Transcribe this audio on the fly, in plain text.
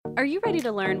Are you ready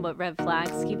to learn what red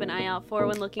flags keep an eye out for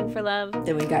when looking for love?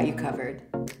 Then we got you covered.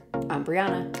 I'm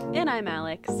Brianna. And I'm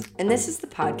Alex. And this is the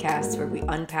podcast where we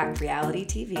unpack reality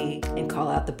TV and call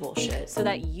out the bullshit. So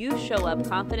that you show up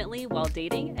confidently while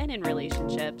dating and in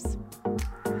relationships.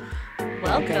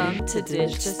 Welcome to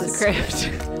Ditch the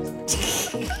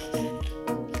Script.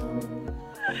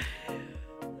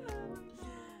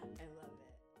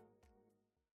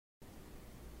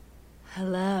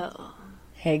 Hello.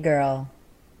 Hey, girl.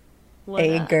 What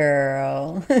hey, up?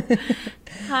 girl.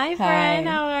 Hi, friend.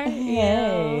 How are you?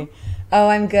 Hey. Oh,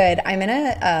 I'm good. I'm in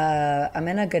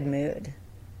a good mood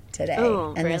today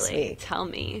Oh, and really? this week. Tell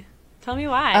me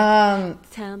why.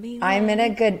 Tell me why. I'm in a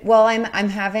good. Well, I'm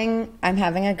having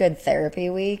a good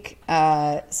therapy week.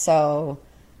 So,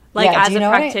 like, yeah, as do you a know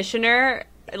what practitioner,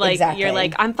 like, Exactly. you're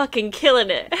like, I'm fucking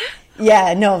killing it.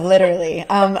 Yeah, no, literally.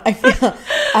 I feel.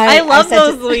 I love said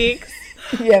those weeks.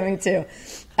 Yeah, me too.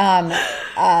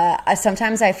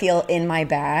 Sometimes I feel in my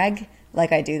bag,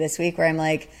 like I do this week, where I'm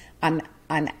like, I'm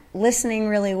listening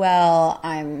really well.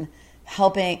 I'm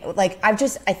helping. Like, I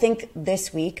think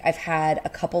this week I've had a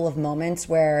couple of moments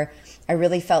where I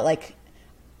really felt like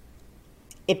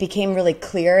it became really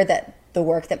clear that the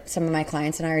work that some of my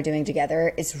clients and I are doing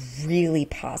together is really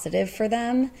positive for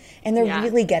them. And they're Yeah.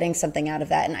 really getting something out of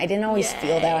that. And I didn't always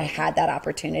feel that I Yay. had that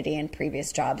opportunity in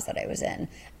previous jobs that I was in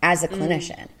as a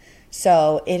clinician.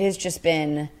 So it has just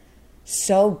been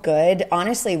so good.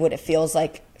 Honestly, what it feels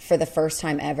like for the first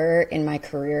time ever in my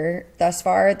career thus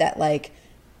far, that like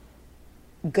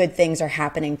good things are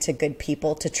happening to good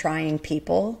people, to trying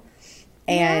people.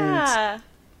 Yeah.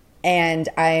 And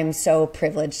I'm so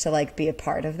privileged to like be a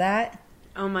part of that.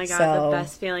 Oh my God, So- the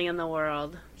best feeling in the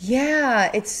world. Yeah,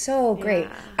 it's so great.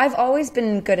 Yeah. I've always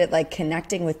been good at like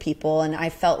connecting with people, and I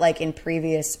felt like in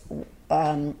previous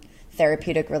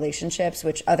therapeutic relationships,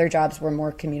 which other jobs were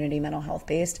more community mental health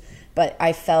based, but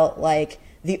I felt like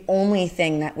the only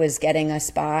thing that was getting us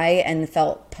by and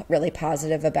felt really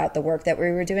positive about the work that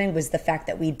we were doing was the fact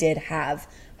that we did have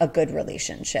a good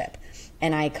relationship.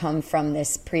 And I come from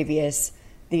this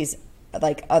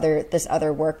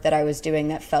other work that I was doing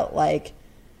that felt like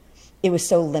it was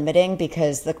so limiting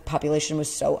because the population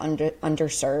was so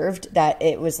underserved that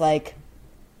it was like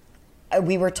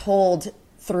we were told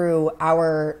through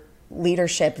our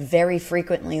leadership very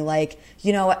frequently, like,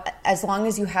 you know, as long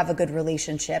as you have a good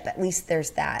relationship, at least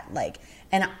there's that. Like,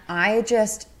 and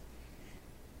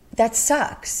that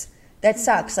sucks. That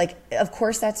sucks. Like, of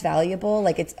course that's valuable.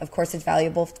 Like, of course it's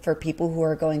valuable for people who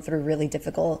are going through really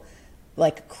difficult,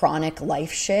 like chronic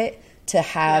life shit, to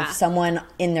have Yeah. someone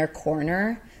in their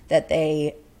corner that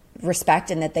they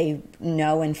respect and that they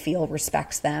know and feel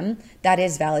respects them. That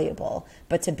is valuable.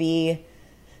 But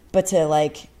to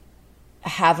like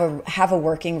have a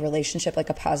working relationship, like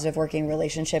a positive working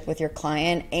relationship with your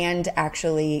client, and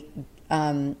actually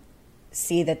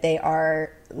see that they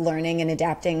are learning and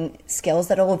adapting skills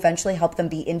that will eventually help them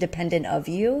be independent of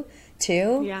you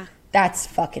too. Yeah. That's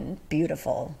fucking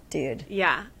beautiful, dude.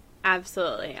 Yeah,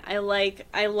 absolutely. I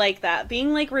like that.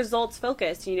 Being like results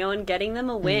focused, you know, and getting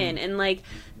them a win. And like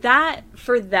that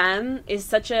for them is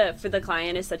for the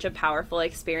client is such a powerful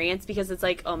experience, because it's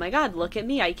like, oh my God, look at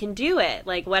me. I can do it.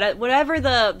 Like whatever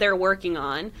they're working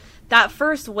on, that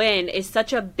first win is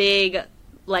such a big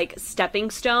like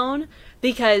stepping stone,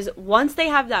 because once they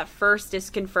have that first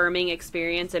disconfirming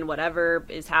experience in whatever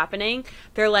is happening,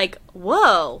 they're like,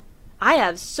 whoa, I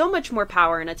have so much more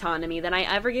power and autonomy than I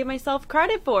ever gave myself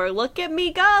credit for. Look at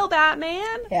me go,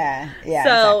 Batman. Yeah,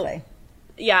 So, exactly.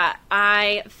 Yeah,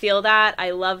 I feel that.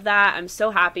 I love that. I'm so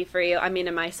happy for you. I mean,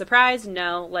 am I surprised?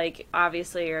 No. Like,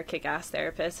 obviously, you're a kick-ass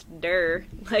therapist. Durr.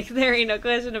 Like, there ain't no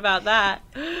question about that.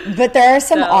 But there are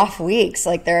some So- off weeks.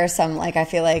 Like, there are some, like, I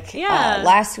feel like Yeah.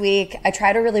 last week, I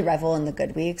try to really revel in the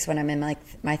good weeks when I'm in, like,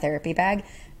 my therapy bag,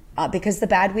 because the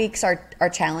bad weeks are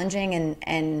challenging,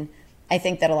 and I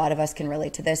think that a lot of us can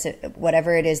relate to this.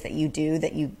 Whatever it is that you do,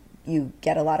 that you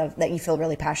get a lot of, that you feel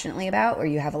really passionately about, or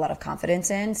you have a lot of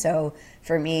confidence in. So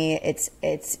for me, it's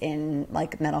in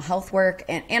like mental health work,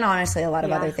 and honestly a lot of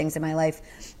Yeah. other things in my life.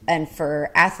 And for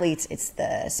athletes, it's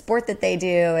the sport that they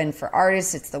do, and for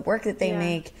artists, it's the work that they Yeah.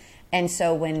 make. And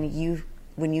so when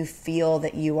you feel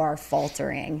that you are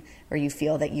faltering, or you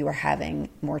feel that you are having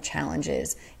more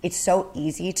challenges, it's so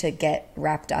easy to get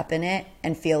wrapped up in it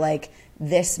and feel like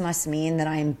this must mean that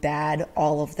I'm bad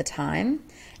all of the time.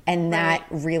 And that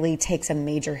really takes a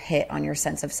major hit on your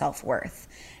sense of self-worth.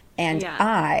 And Yeah.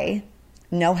 I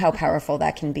know how powerful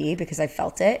that can be because I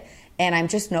felt it. And I'm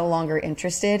just no longer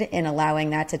interested in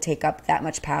allowing that to take up that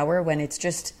much power when it's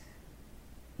just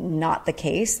not the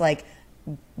case. Like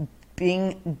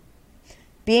being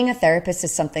being a therapist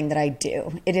is something that I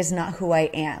do. It is not who I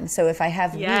am. So if I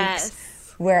have weeks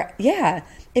where,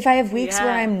 if I have weeks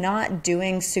where I'm not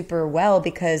doing super well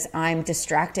because I'm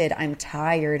distracted, I'm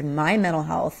tired, my mental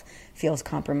health feels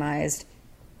compromised,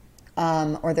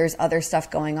 or there's other stuff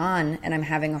going on and I'm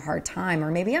having a hard time, or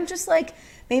maybe I'm just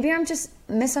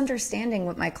misunderstanding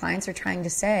what my clients are trying to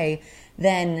say,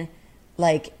 then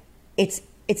like it's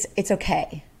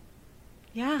okay.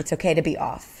 Yeah. It's okay to be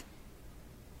off.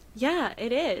 Yeah,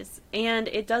 it is. And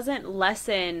it doesn't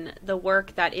lessen the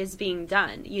work that is being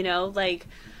done. You know, like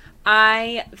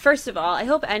first of all, I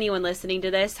hope anyone listening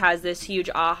to this has this huge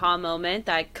aha moment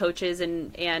that coaches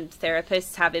and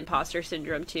therapists have imposter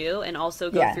syndrome too, and also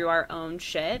go through our own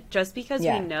shit. Just because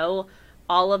we know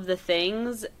all of the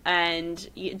things, and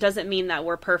it doesn't mean that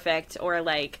we're perfect or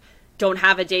like don't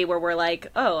have a day where we're like,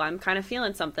 oh, I'm kind of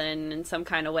feeling something in some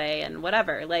kind of way and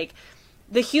whatever. Like,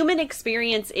 the human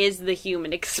experience is the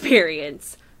human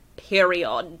experience,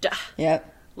 period.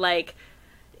 Yep. Like,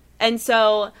 and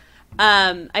so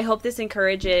I hope this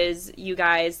encourages you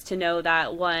guys to know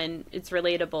that, one, it's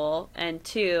relatable, and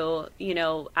two, you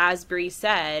know, as Bree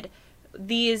said,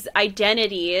 these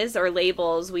identities or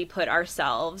labels we put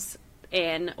ourselves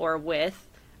in or with,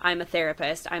 I'm a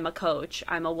therapist, I'm a coach,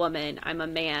 I'm a woman, I'm a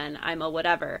man, I'm a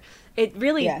whatever. It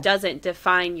really doesn't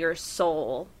define your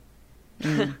soul.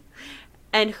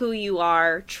 And who you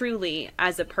are truly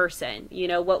as a person. You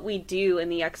know, what we do in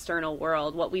the external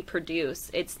world, what we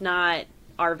produce, it's not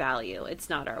our value. It's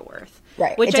not our worth.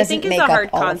 Right. Which I think is a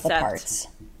hard concept.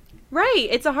 Right.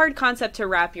 It's a hard concept to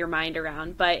wrap your mind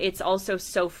around, but it's also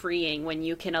so freeing when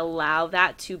you can allow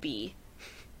that to be.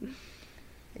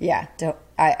 Yeah.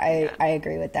 I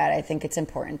agree with that. I think it's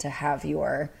important to have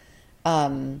your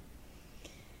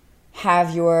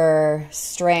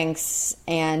strengths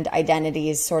and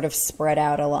identities sort of spread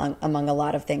out among a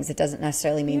lot of things. It doesn't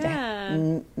necessarily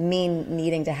mean mean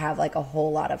needing to have like a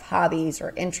whole lot of hobbies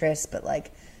or interests, but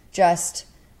like just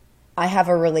I have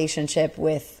a relationship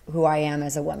with who I am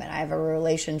as a woman. I have a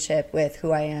relationship with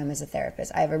who I am as a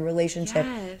therapist. I have a relationship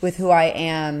with who I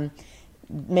am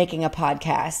making a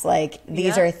podcast. Like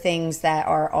these are things that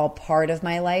are all part of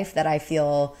my life that I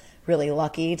feel really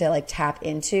lucky to like tap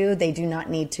into. They do not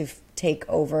need to take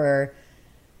over.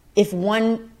 If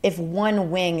one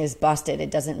wing is busted,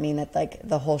 it doesn't mean that like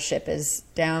the whole ship is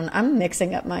down. I'm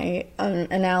mixing up my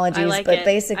analogies, but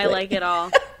basically I like it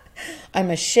all. I'm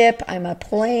a ship, I'm a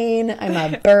plane, I'm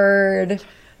a bird.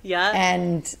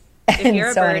 And if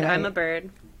you're a so bird, anyway, I'm a bird.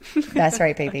 That's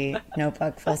right, baby.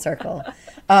 Notebook, full circle.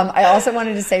 I also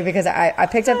wanted to say, because I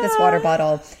picked up this water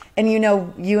bottle, and you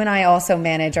know, you and I also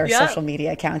manage our social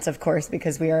media accounts, of course,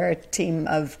 because we are a team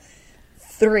of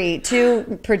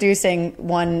two producing,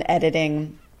 one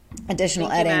editing,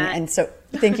 additional editing. And so,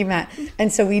 thank you, Matt.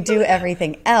 And so we do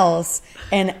everything else,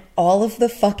 and all of the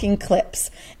fucking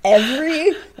clips,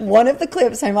 every one of the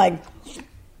clips, I'm like,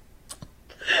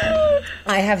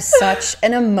 I have such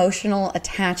an emotional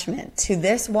attachment to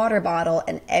this water bottle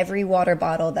and every water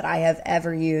bottle that I have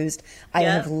ever used. I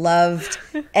have loved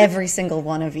every single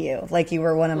one of you like you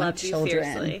were one of my children.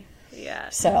 Fiercely. Yeah.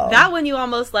 So that one you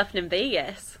almost left in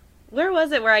Vegas. Where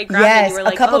was it where I grabbed it and you were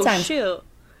like, a couple oh, times. Shoot.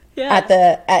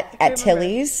 Yeah. At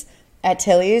Tilly's. At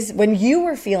Tilly's, when you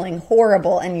were feeling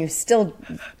horrible and you still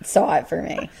saw it for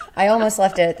me. I almost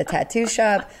left it at the tattoo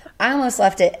shop. I almost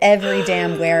left it every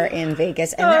damn where in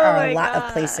Vegas. And there are a lot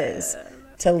of places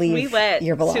to leave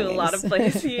your belongings. We went to a lot of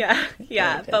places.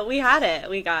 Yeah. But we had it.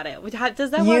 We got it.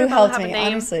 Does that water bottle have a me,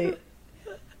 name? Honestly.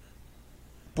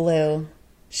 Blue.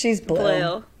 She's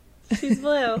blue. She's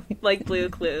blue. Like Blue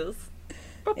Clues.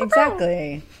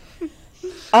 Exactly.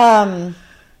 Last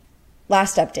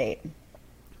update.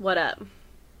 What up?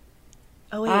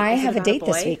 Oh, wait, I have a date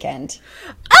this weekend.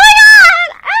 Oh my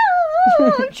god!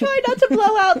 Oh, I'm trying not to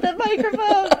blow out the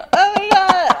microphone. Oh my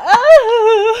god!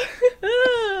 Oh.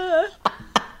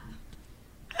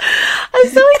 I'm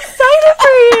so excited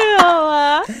for you.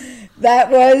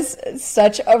 That was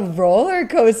such a roller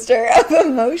coaster of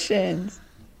emotions.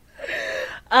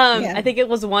 I think it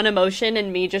was one emotion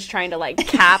and me just trying to like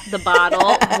cap the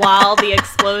bottle while the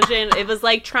explosion. It was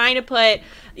like trying to put,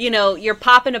 you know, you're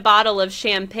popping a bottle of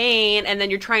champagne and then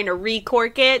you're trying to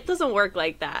recork it. It doesn't work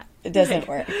like that. It doesn't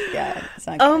work. Yeah. It's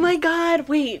not oh my god!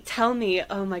 Wait, tell me.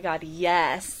 Oh my god!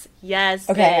 Yes,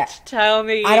 okay. Bitch, tell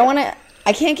me. I don't want to.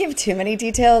 I can't give too many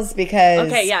details because.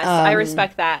 Okay. Yes, I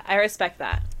respect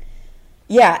that.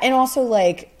 Yeah, and also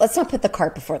like, let's not put the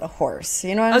cart before the horse.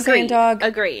 You know what I'm saying, dog?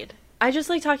 Agreed. I just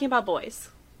like talking about boys.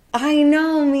 I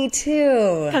know, me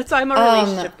too. That's why I'm a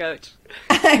relationship coach.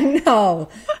 I know.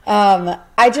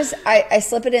 I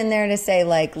slip it in there to say,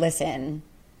 like, listen,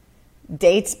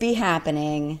 dates be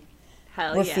happening.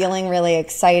 Hell We're yeah. feeling really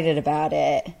excited about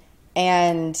it.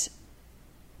 And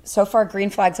so far, green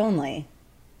flags only.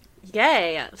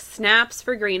 Yay. Snaps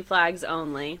for green flags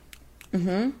only.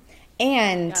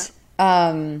 And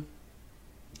I'll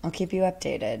keep you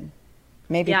updated.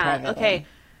 Maybe privately. Okay.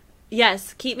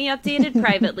 Yes, keep me updated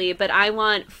privately, but I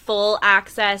want full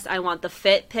access. I want the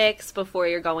fit pics before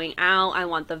you're going out. I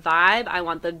want the vibe. I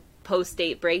want the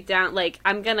post-date breakdown. Like,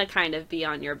 I'm going to kind of be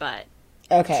on your butt.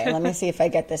 Okay, let me see if I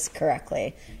get this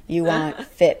correctly. You want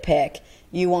fit pic.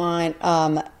 You want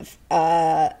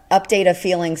update of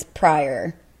feelings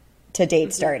prior to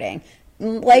date starting.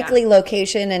 Likely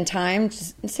location and time,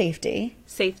 just safety.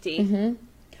 Safety.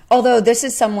 Although this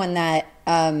is someone that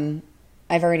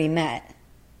I've already met.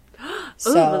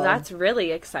 Ooh, well, that's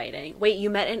really exciting. Wait, you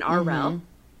met in RL?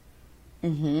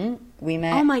 We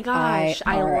met. Oh my gosh,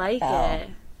 I like it.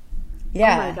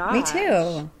 Yeah, Oh my gosh. me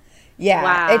too. Yeah,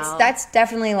 Wow. that's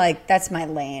definitely like that's my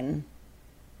lane.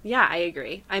 Yeah, I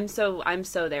agree. I'm so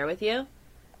there with you.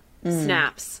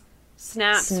 Snaps for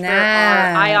our Snaps.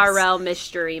 IRL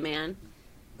mystery man.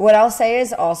 What I'll say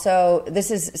is also,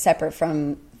 this is separate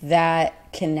from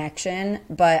that connection,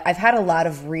 but I've had a lot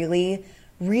of really,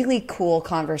 really cool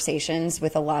conversations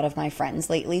with a lot of my friends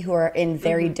lately who are in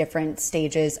very different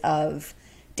stages of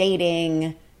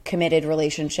dating, committed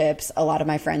relationships. A lot of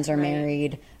my friends are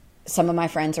married. Some of my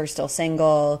friends are still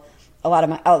single. A lot of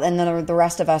and then the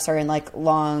rest of us are in like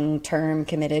long-term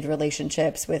committed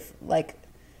relationships with like,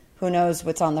 who knows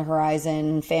what's on the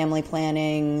horizon, family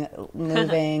planning,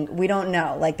 moving. We don't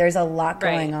know. Like there's a lot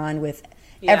going on with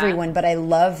everyone, but I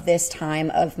love this time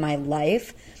of my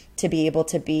life to be able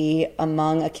to be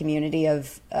among a community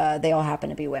of, they all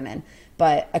happen to be women,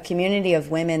 but a community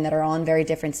of women that are all in very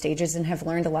different stages and have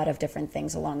learned a lot of different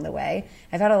things along the way.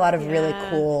 I've had a lot of really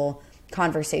cool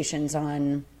conversations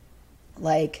on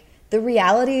like the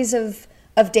realities of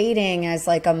dating as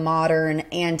like a modern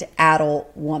and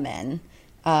adult woman.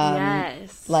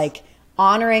 Like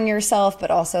honoring yourself, but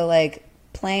also like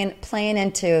playing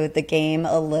into the game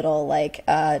a little, like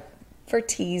for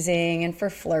teasing and for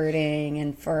flirting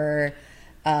and for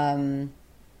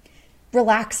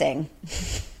relaxing.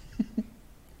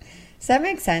 Does that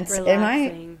make sense?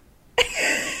 Relaxing.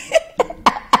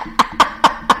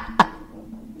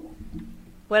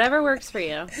 Whatever works for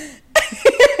you.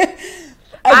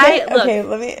 Okay,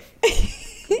 let me.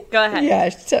 Go ahead. Yeah,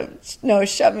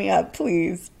 shut me up,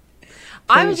 please.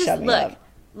 I was just look.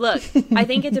 I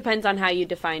think it depends on how you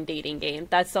define dating game.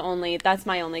 That's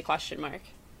my only question mark.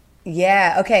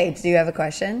 Yeah. Okay. Do you have a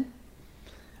question?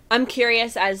 I'm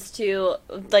curious as to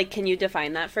like, can you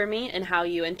define that for me and how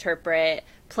you interpret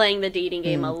playing the dating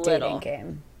game a little? Dating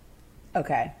game.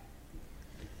 Okay.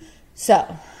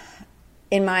 So,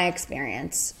 in my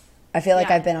experience, I feel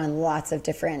like I've been on lots of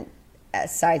different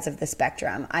sides of the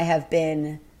spectrum. I've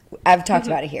talked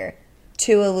about it here.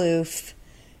 Too aloof,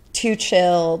 too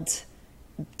chilled,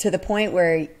 to the point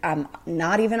where I'm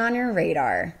not even on your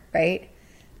radar, right?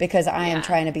 Because I am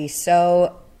trying to be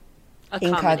so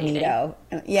incognito.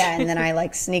 Yeah, and then I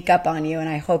like sneak up on you and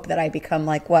I hope that I become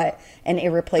like what? An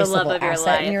irreplaceable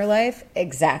asset in your life?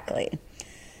 Exactly.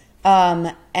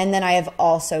 And then I have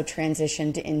also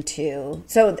transitioned into,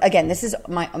 so again, this is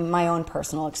my own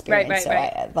personal experience.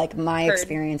 I, like my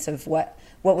experience of what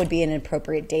would be an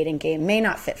appropriate dating game may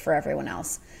not fit for everyone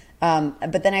else.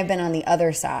 But then I've been on the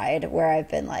other side where I've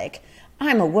been like,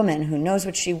 I'm a woman who knows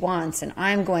what she wants and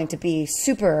I'm going to be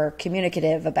super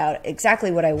communicative about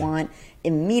exactly what I want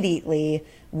immediately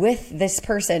with this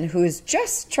person who's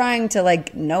just trying to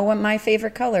like know what my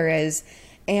favorite color is.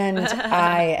 And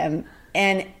I am,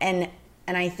 and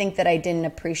I think that I didn't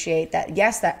appreciate that.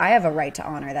 Yes, that I have a right to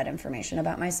honor that information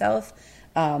about myself.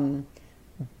 But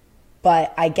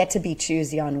I get to be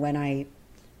choosy on when I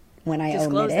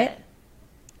omit it.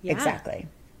 Yeah. Exactly.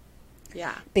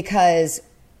 Yeah. Because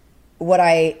what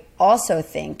I also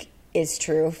think is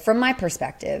true from my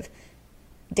perspective,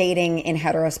 dating in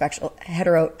heterosexual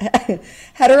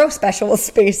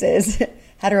spaces,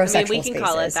 heterosexual I mean, we can spaces.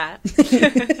 call it that because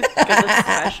it's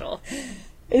special.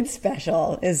 It's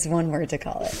special is one word to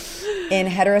call it. In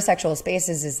heterosexual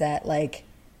spaces is that like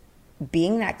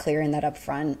being that clear and that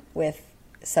upfront with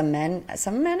some men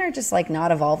are just like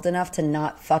not evolved enough to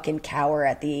not fucking cower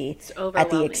at the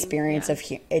experience of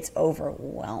it's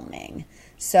overwhelming.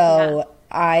 So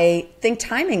I think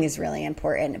timing is really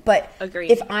important. But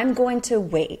Agreed. If I'm going to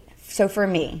wait, so for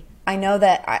me, I know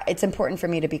that it's important for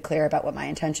me to be clear about what my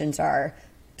intentions are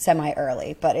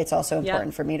semi-early, but it's also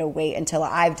important for me to wait until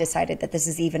I've decided that this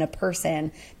is even a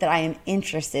person that I am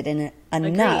interested in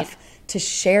enough to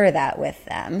share that with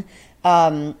them.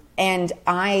 And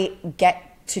I get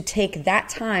to take that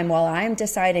time while I'm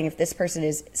deciding if this person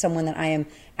is someone that I am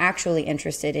actually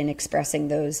interested in expressing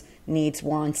those needs,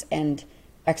 wants, and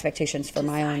expectations for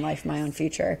my own life, my own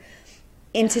future,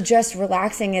 into just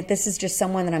relaxing it. This is just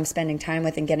someone that I'm spending time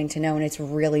with and getting to know, and it's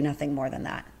really nothing more than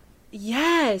that.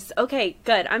 Yes. Okay,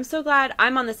 good. I'm so glad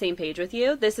I'm on the same page with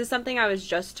you. This is something I was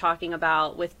just talking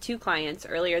about with 2 clients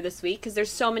earlier this week, because there's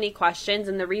so many questions.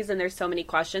 And the reason there's so many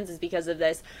questions is because of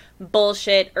this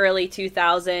bullshit early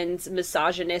 2000s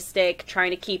misogynistic,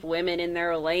 trying to keep women in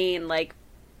their lane, like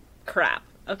crap.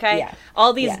 Okay. Yeah.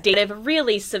 All these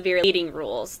really severe dating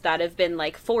rules that have been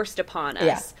like forced upon us.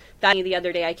 Yeah. That the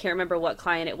other day, I can't remember what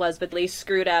client it was, but they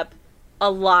screwed up a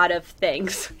lot of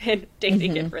things in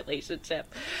dating and relationship.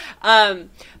 But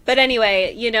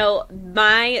anyway, you know,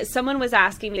 someone was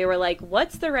asking me, they were like,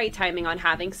 what's the right timing on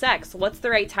having sex? What's the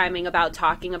right timing about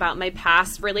talking about my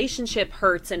past relationship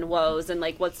hurts and woes? And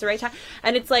like, what's the right time?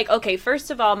 And it's like, okay, first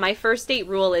of all, my first date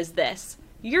rule is this.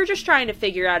 You're just trying to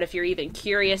figure out if you're even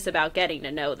curious about getting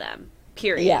to know them.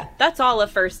 Period. Yeah. That's all a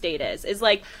first date is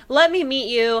like, let me meet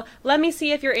you. Let me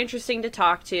see if you're interesting to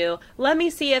talk to. Let me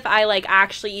see if I like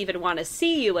actually even want to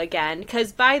see you again.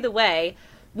 Because by the way,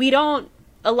 we don't,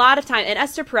 a lot of time, and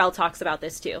Esther Perel talks about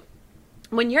this too.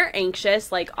 When you're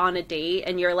anxious, like on a date,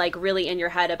 and you're like really in your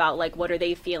head about like, what are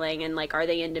they feeling? And like, are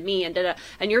they into me? And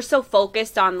and you're so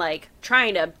focused on like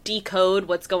trying to decode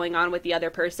what's going on with the other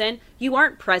person, you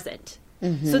aren't present.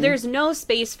 So there's no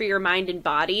space for your mind and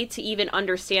body to even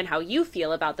understand how you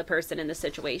feel about the person in the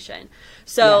situation.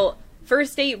 So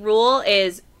first date rule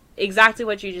is exactly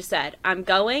what you just said. I'm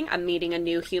meeting a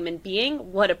new human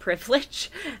being. What a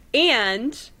privilege.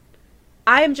 And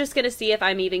I'm just going to see if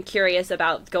I'm even curious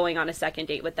about going on a second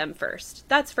date with them first.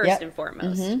 That's first and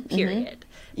foremost, period.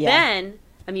 Yeah. Then,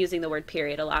 I'm using the word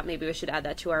period a lot. Maybe we should add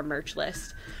that to our merch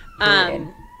list.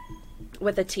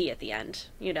 With a T at the end,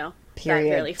 you know?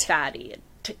 Period. That really fatty.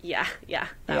 That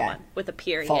one. With a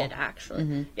period, full.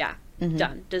 Actually. Yeah.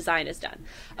 Done. Design is done.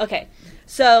 Okay.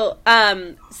 So,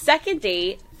 second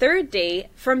date, third date,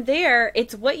 from there,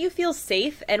 it's what you feel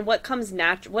safe and what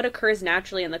occurs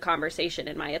naturally in the conversation,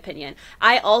 in my opinion.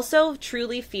 I also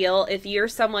truly feel if you're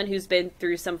someone who's been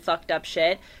through some fucked up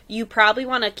shit, you probably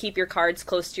want to keep your cards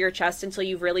close to your chest until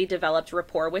you've really developed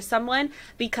rapport with someone,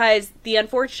 because the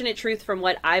unfortunate truth from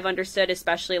what I've understood,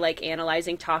 especially like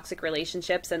analyzing toxic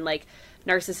relationships and like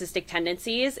narcissistic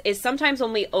tendencies, is sometimes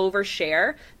when we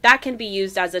overshare, that can be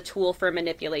used as a tool for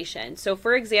manipulation. So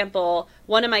for example,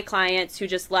 one of my clients who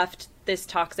just left this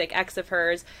toxic ex of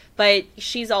hers, but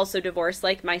she's also divorced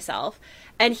like myself,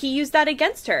 and he used that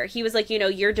against her. He was like, you know,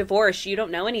 you're divorced, you don't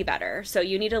know any better, so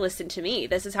you need to listen to me.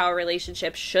 This is how a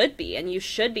relationship should be, and you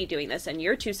should be doing this, and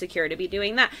you're too secure to be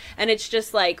doing that. And it's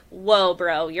just like, whoa,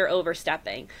 bro, you're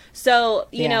overstepping. So,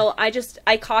 you know,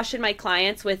 I caution my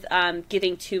clients with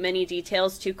giving too many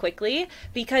details too quickly,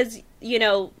 because, you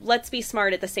know, let's be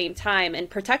smart at the same time and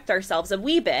protect ourselves a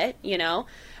wee bit, you know,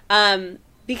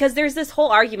 because there's this whole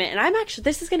argument, and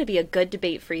this is going to be a good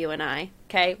debate for you and I.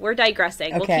 Okay, we're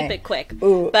digressing. Okay. We'll keep it quick.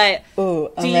 Do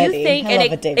you think,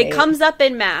 and it comes up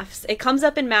in MAFS. It comes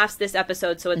up in MAFS this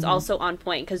episode, so it's also on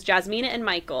point, because Jasmina and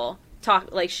Michael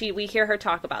talk, like we hear her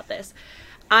talk about this.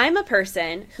 I'm a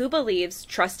person who believes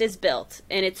trust is built,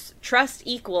 and it's trust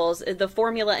equals, the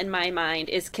formula in my mind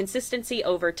is consistency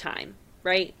over time,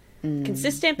 right?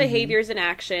 Consistent behaviors and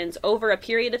actions over a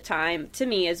period of time, to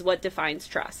me, is what defines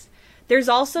trust. There's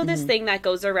also this thing that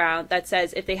goes around that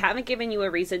says if they haven't given you a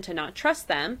reason to not trust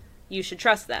them, you should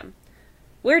trust them.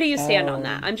 Where do you stand on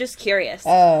that? I'm just curious.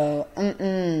 I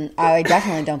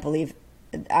definitely don't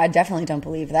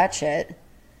believe that shit.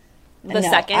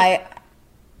 Second?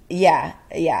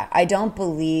 I don't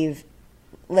believe.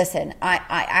 Listen, I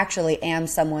actually am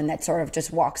someone that sort of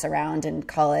just walks around and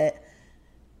call it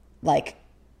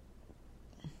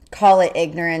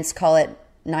ignorance, call it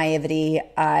naivety.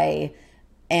 I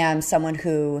am someone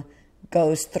who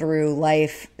goes through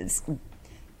life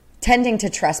tending to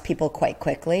trust people quite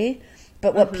quickly.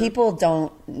 But what people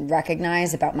don't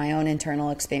recognize about my own internal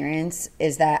experience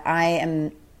is that I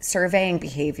am surveying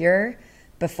behavior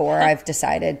before I've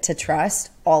decided to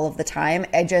trust all of the time.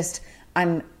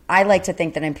 I like to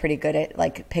think that I'm pretty good at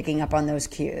like picking up on those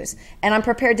cues, and I'm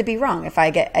prepared to be wrong if I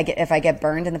get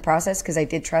burned in the process because I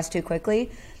did trust too quickly.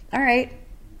 All right,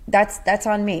 that's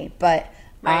on me. But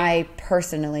I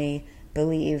personally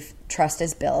believe trust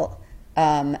is built.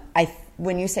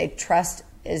 When you say trust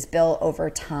is built over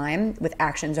time, with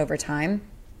actions over time,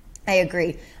 I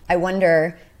agree. I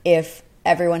wonder if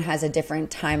everyone has a different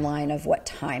timeline of what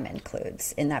time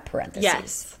includes in that parentheses.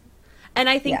 Yes. And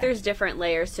I think Yeah. there's different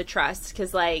layers to trust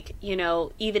because, like, you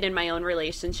know, even in my own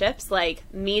relationships, like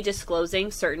me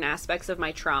disclosing certain aspects of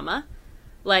my trauma,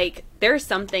 like there's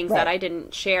some things that Right. I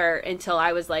didn't share until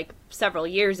I was like several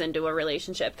years into a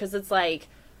relationship because it's like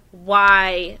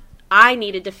why I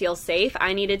needed to feel safe.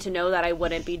 I needed to know that I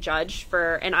wouldn't be judged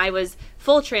for, and I was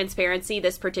full transparency.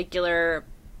 This particular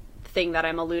thing that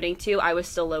I'm alluding to, I was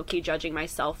still low-key judging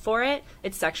myself for it.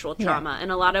 It's sexual trauma.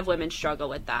 And a lot of women struggle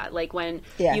with that. Like when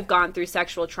Yeah. you've gone through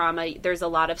sexual trauma, there's a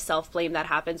lot of self-blame that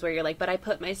happens where you're like, but I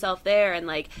put myself there. And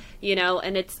like, you know,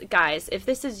 and it's, guys, if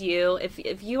this is you,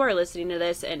 if you are listening to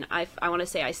this, and I want to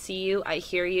say I see you, I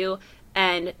hear you,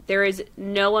 and there is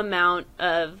no amount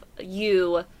of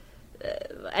you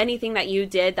anything that you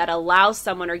did that allows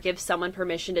someone or gives someone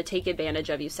permission to take advantage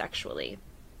of you sexually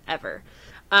ever.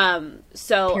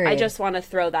 So Period. I just want to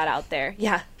throw that out there.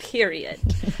 Yeah, period.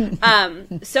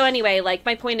 So anyway, like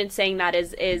my point in saying that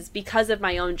is because of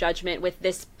my own judgment with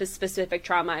this specific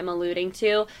trauma I'm alluding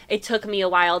to, it took me a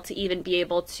while to even be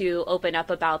able to open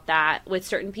up about that with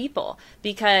certain people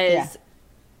because Yeah.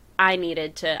 I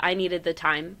needed the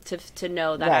time to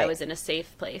know that I Right. was in a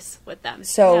safe place with them.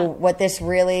 So Yeah. what this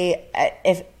really,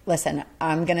 listen,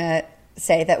 I'm going to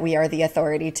say that we are the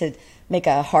authority to make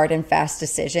a hard and fast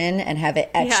decision and have it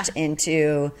etched Yeah.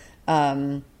 into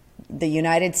the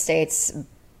United States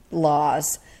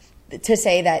laws to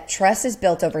say that trust is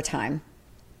built over time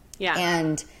Yeah.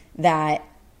 and that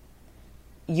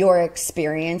your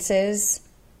experiences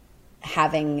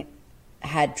having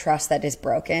had trust that is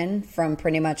broken from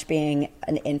pretty much being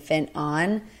an infant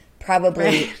on probably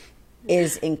Right.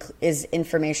 is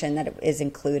information that is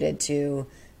included to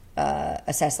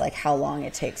assess like how long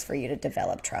it takes for you to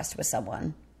develop trust with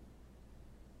someone.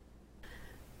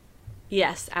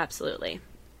 Yes, absolutely.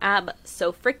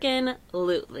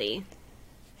 Abso-freaking-lutely.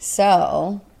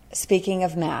 So, speaking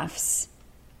of maths,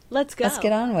 Let's go. let's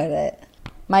get on with it.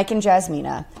 Mike and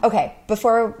Jasmina. Okay,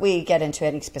 before we get into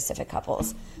any specific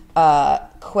couples,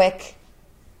 quick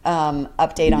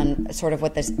update on sort of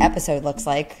what this episode looks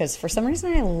like, because for some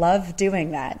reason I love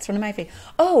doing that. It's one of my favorite.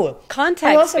 Oh, Context,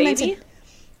 I also baby. meant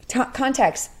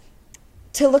context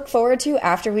to look forward to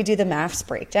after we do the maths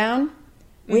breakdown.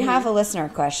 We have a listener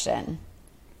question.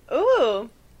 Ooh.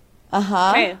 Uh-huh.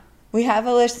 Okay. We have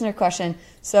a listener question,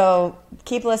 so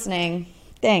keep listening.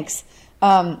 Thanks.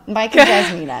 Mike and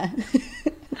Jasmina.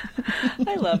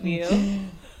 I love you.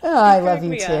 Oh, I You love crack you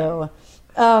me too.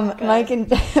 Mike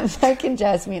and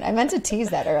Jasmine. I meant to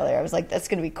tease that earlier. I was like, that's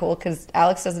going to be cool because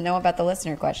Alex doesn't know about the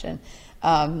listener question.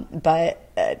 But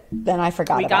then I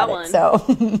forgot We about got it. So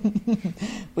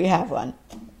we have one.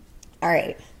 All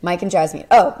right. Mike and Jasmine.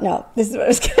 Oh, no. This is what I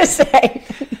was going to say.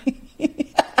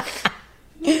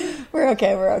 We're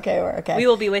okay. We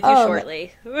will be with you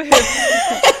shortly.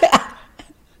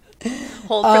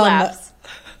 Hold for laughs.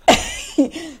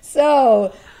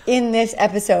 So, in this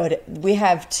episode, we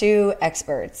have two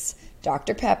experts,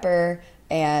 Dr. Pepper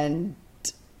and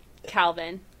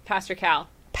Calvin. Pastor Cal.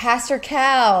 Pastor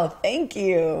Cal. Thank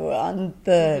you on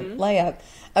the layup.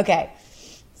 Okay.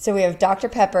 So we have Dr.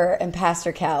 Pepper and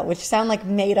Pastor Cal, which sound like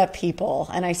made up people,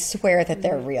 and I swear that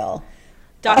they're real.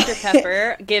 Dr.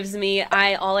 Pepper gives me,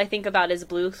 all I think about is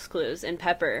Blue's Clues and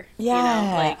Pepper. Yeah. You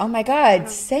know, like, oh my God.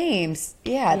 Same.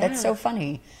 Yeah, that's so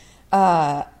funny.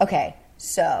 Okay.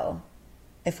 So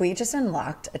if we just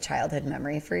unlocked a childhood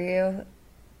memory for you,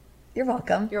 you're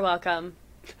welcome. you're welcome.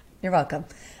 You're welcome.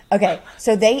 Okay,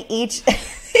 so they each they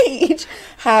each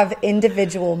have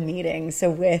individual meetings. So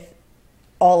with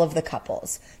all of the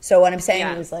couples. So what I'm saying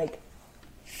Yeah. is like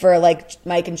for like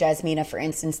Mike and Jasmina, for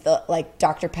instance, the like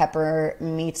Dr. Pepper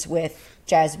meets with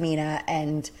Jasmina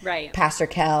and Right. Pastor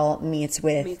Cal meets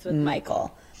with Michael.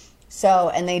 Michael. So,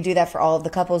 and they do that for all of the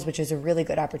couples, which is a really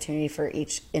good opportunity for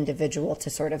each individual to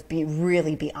sort of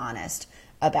really be honest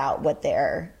about what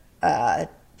their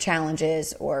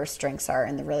challenges or strengths are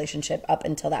in the relationship up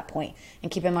until that point.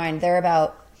 And keep in mind, they're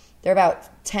about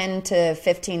 10 to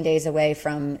 15 days away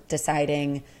from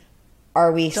deciding,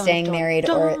 are we staying dun, married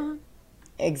dun. or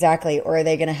exactly, or are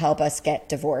they going to help us get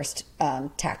divorced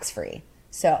tax-free?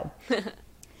 So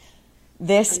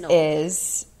this know.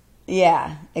 is,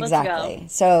 yeah, Let's exactly. go.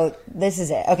 So this is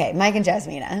it. Okay, Mike and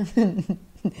Jasmina,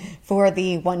 for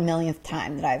the 1 millionth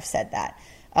time that I've said that.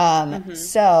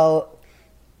 So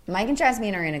Mike and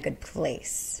Jasmine are in a good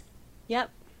place, Yep.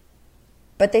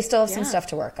 but they still have some Yeah. stuff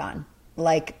to work on,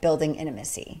 like building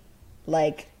intimacy.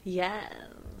 Like, Yes.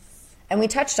 and we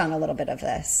touched on a little bit of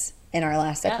this in our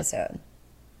last Yep. episode.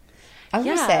 I was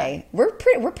gonna Yeah. say we're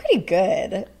pretty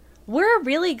good. We're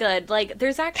really good. Like,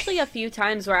 there's actually a few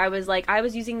times where I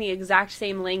was using the exact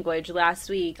same language last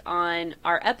week on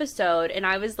our episode, and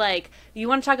I was like, you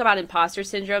want to talk about imposter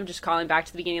syndrome, just calling back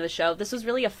to the beginning of the show, this was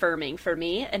really affirming for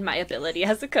me and my ability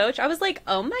as a coach. I was like,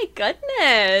 oh my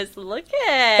goodness, look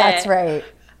at That's right.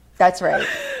 That's right.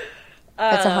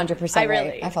 That's 100% I right.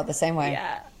 really, I felt the same way.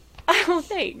 Yeah. Oh,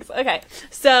 thanks. Okay.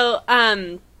 So,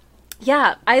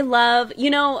 yeah, I love,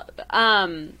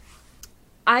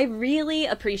 I really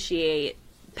appreciate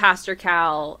Pastor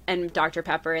Cal and Dr.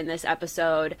 Pepper in this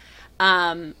episode.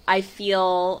 I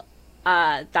feel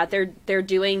that they're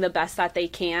doing the best that they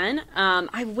can.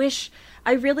 I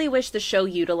really wish the show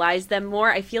utilized them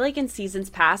more. I feel like in seasons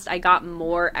past, I got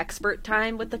more expert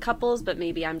time with the couples, but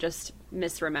maybe I'm just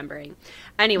misremembering.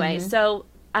 Anyway, so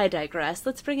I digress.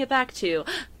 Let's bring it back to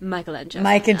Michael and Jasmina.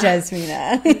 Mike and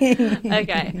Jasmina.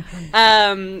 Okay.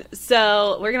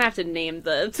 So we're going to have to name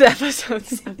the episode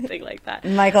something like that.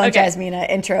 Michael and Jasmina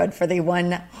introed for the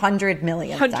 100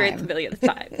 millionth time. 100th millionth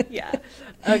time. Yeah.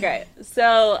 Okay.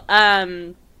 So,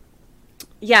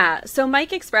 yeah, so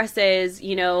Mike expresses,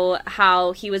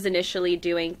 how he was initially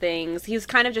doing things. He was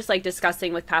kind of just like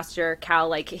discussing with Pastor Cal,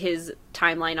 like his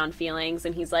timeline on feelings.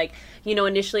 And he's like,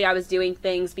 initially I was doing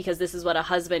things because this is what a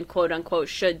husband, quote unquote,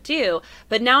 should do.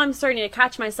 But now I'm starting to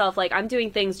catch myself like I'm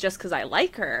doing things just because I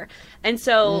like her. And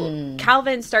so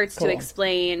Calvin starts to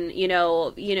explain,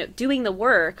 doing the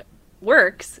work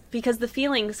works because the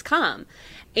feelings come.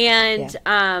 And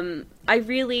I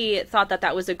really thought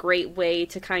that was a great way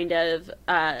to kind of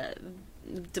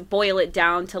to boil it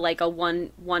down to like a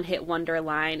one hit wonder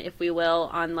line, if we will,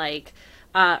 on like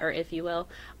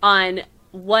on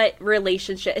what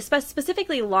relationship,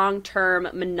 specifically long-term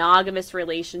monogamous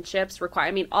relationships require.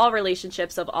 I mean, all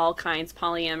relationships of all kinds,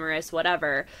 polyamorous,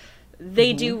 whatever,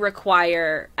 they do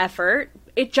require effort.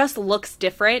 It just looks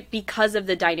different because of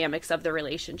the dynamics of the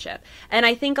relationship. And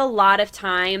I think a lot of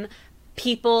time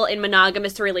people in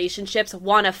monogamous relationships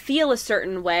want to feel a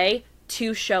certain way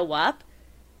to show up.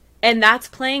 And that's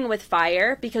playing with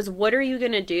fire, because what are you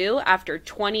going to do after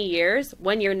 20 years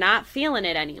when you're not feeling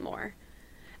it anymore?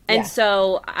 And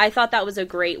so I thought that was a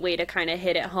great way to kind of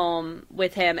hit it home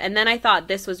with him. And then I thought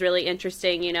this was really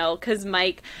interesting, because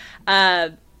Mike,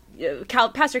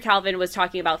 Pastor Calvin was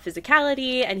talking about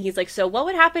physicality, and he's like, so what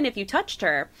would happen if you touched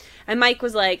her? And Mike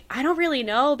was like, I don't really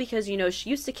know, because, she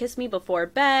used to kiss me before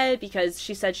bed because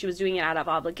she said she was doing it out of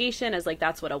obligation, as like,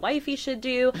 that's what a wifey should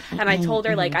do. And I told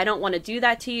her, like, I don't want to do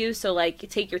that to you, so like,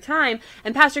 take your time.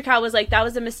 And Pastor Cal was like, that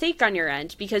was a mistake on your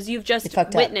end, because you've just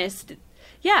witnessed...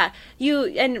 Yeah,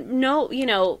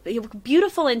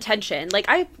 beautiful intention. Like,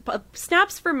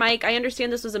 snaps for Mike. I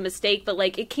understand this was a mistake, but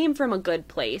like, it came from a good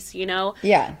place, Yeah.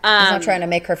 He's not trying to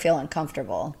make her feel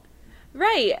uncomfortable.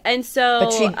 Right. And so.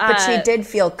 But she did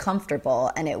feel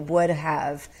comfortable, and it would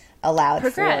have allowed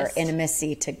for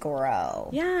intimacy to grow.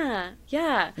 Yeah.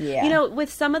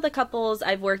 With some of the couples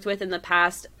I've worked with in the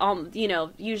past,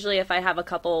 usually if I have a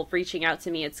couple reaching out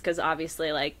to me, it's because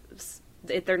obviously, like,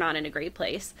 they're not in a great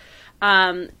place.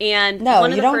 And no,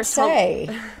 you don't say.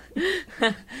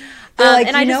 They're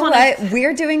like, what?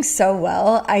 We're doing so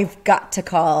well. I've got to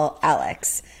call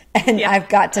Alex, and I've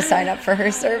got to sign up for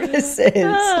her services.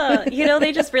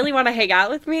 They just really want to hang out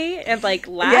with me and like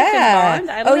laugh and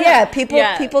bond.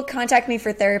 People contact me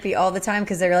for therapy all the time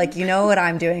because they're like, what,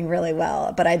 I'm doing really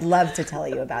well, but I'd love to tell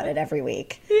you about it every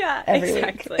week. Yeah,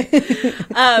 exactly.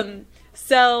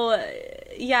 So,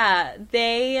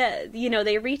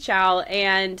 they reach out,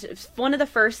 and one of the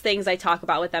first things I talk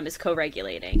about with them is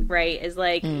co-regulating, right? Is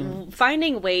like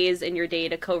finding ways in your day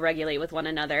to co-regulate with one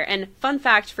another. And fun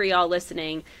fact for y'all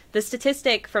listening, the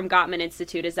statistic from Gottman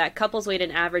Institute is that couples wait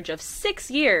an average of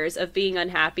 6 years of being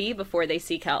unhappy before they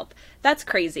seek help. That's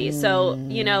crazy. So,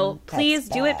 please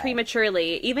do it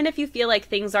prematurely. Even if you feel like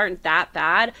things aren't that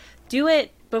bad, do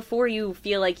it before you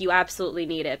feel like you absolutely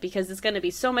need it, because it's going to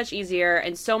be so much easier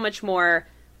and so much more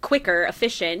quicker,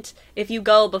 efficient if you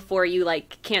go before you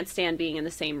like can't stand being in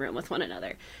the same room with one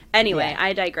another. Anyway,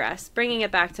 I digress. Bringing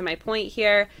it back to my point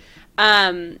here.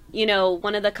 One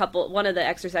of the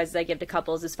exercises I give to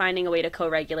couples is finding a way to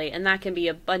co-regulate, and that can be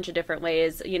a bunch of different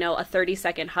ways. A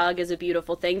 30-second hug is a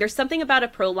beautiful thing. There's something about a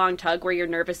prolonged hug where your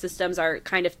nervous systems are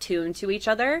kind of tuned to each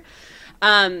other.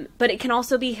 But it can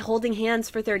also be holding hands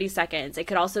for 30 seconds. It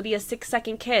could also be a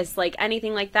 6-second kiss, like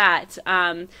anything like that.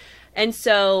 And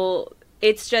so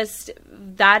it's just,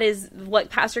 that is what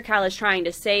Pastor Cal is trying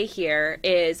to say here,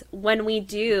 is when we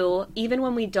do, even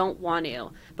when we don't want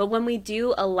to, but when we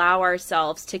do allow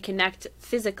ourselves to connect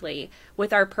physically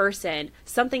with our person,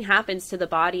 something happens to the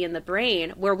body and the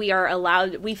brain where we are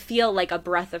allowed, we feel like a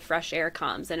breath of fresh air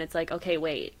comes, and it's like, okay,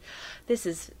 wait,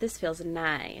 this feels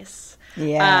nice.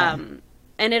 Yeah.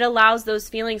 And it allows those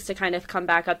feelings to kind of come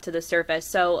back up to the surface.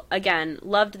 So again,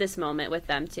 loved this moment with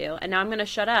them too. And now I'm going to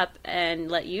shut up and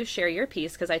let you share your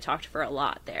piece, because I talked for a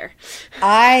lot there.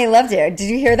 I loved it. Did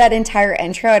you hear that entire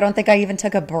intro? I don't think I even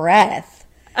took a breath.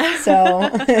 So,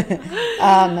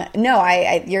 no,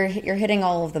 you're hitting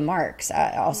all of the marks.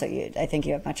 Also, I think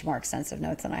you have much more extensive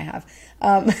notes than I have.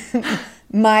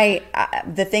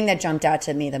 The thing that jumped out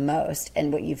to me the most,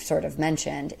 and what you've sort of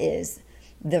mentioned, is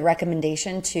the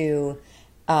recommendation to,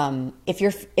 if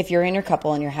you're in your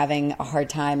couple and you're having a hard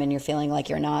time and you're feeling like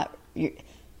you're not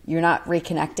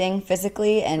reconnecting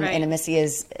physically, and right. intimacy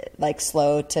is like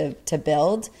slow to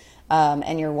build,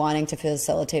 and you're wanting to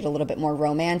facilitate a little bit more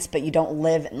romance, but you don't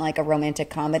live in like a romantic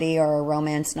comedy or a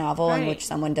romance novel right. in which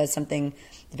someone does something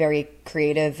very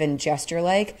creative and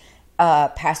gesture-like.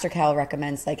 Pastor Cal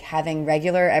recommends like having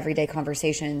regular everyday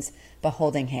conversations, but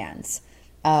holding hands,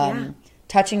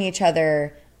 touching each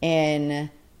other in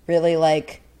really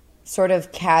like sort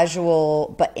of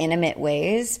casual but intimate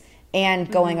ways, and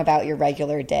going about your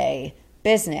regular day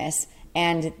business.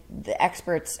 And the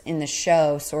experts in the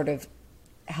show sort of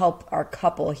help our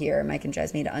couple here, Mike and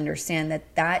Jasmine, to understand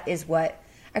that is what,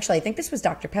 actually, I think this was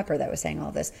Dr. Pepper that was saying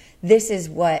all this. This is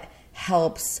what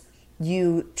helps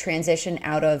you transition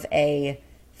out of a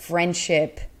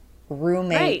friendship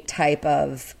roommate right. type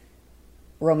of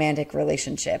romantic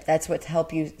relationship. That's what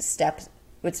helps you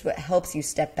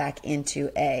step back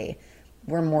into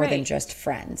we're more than right. just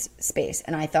friends space.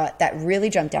 And I thought that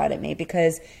really jumped out at me,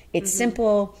 because it's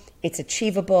simple, it's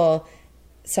achievable.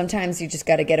 Sometimes you just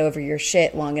got to get over your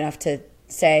shit long enough to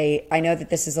say, I know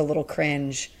that this is a little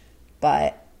cringe,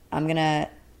 but I'm going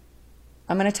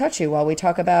to touch you while we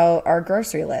talk about our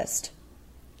grocery list.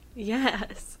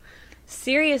 Yes.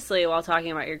 Seriously, while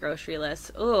talking about your grocery list.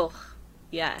 Ooh,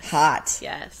 yes. Hot.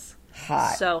 Yes.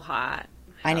 Hot. So hot.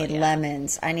 I need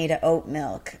lemons. I need oat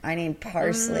milk. I need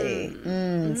parsley.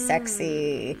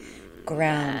 Sexy.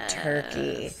 Ground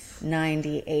turkey.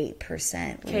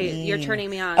 98% lean. Okay, you're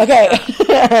turning me on. Okay.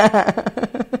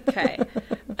 Okay.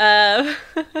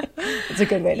 It's a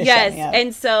good way to shut me up.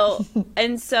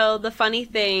 And so the funny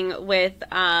thing with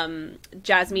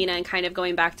Jasmina, and kind of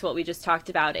going back to what we just talked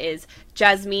about, is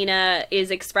Jasmina is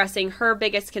expressing her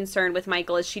biggest concern with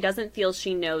Michael is she doesn't feel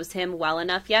she knows him well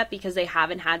enough yet, because they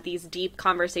haven't had these deep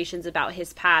conversations about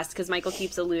his past, because Michael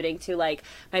keeps alluding to, like,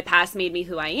 my past made me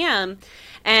who I am.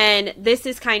 And this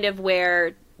is kind of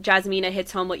where Jasmina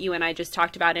hits home what you and I just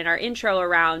talked about in our intro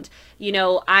around,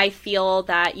 I feel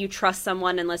that you trust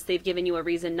someone unless they've given you a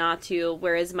reason not to,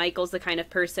 whereas Michael's the kind of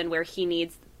person where he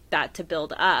needs that to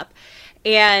build up.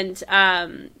 And,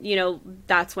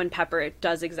 that's when Pepper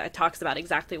talks about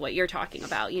exactly what you're talking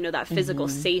about, that physical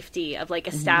safety of like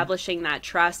establishing that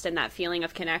trust and that feeling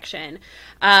of connection.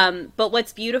 But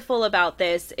what's beautiful about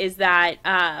this is that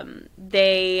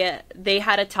they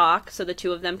had a talk, so the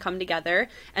two of them come together,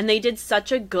 and they did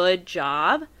such a good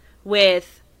job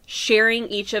with sharing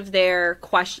each of their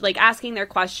questions, like asking their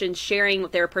questions, sharing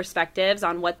their perspectives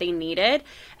on what they needed.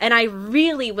 And I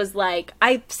really was like,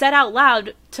 I said out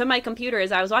loud to my computer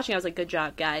as I was watching, I was like, good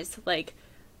job, guys. Like,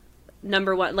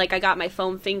 number one, like I got my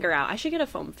foam finger out. I should get a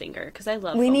foam finger because I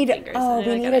love foam fingers. Oh,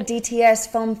 we need a DTS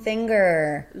foam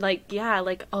finger. Like, yeah,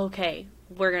 like, okay,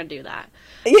 we're going to do that.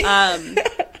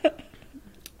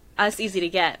 That's easy to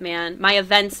get, man. My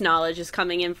events knowledge is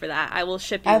coming in for that. I will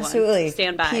ship you Absolutely. One.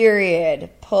 Stand by.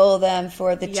 Period. Pull them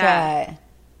for the chat.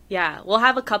 Yeah, we'll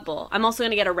have a couple. I'm also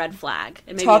going to get a red flag.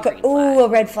 And maybe a green flag. Ooh, a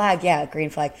red flag. Yeah, green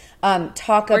flag.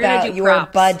 Talk about your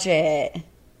budget.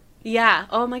 Yeah.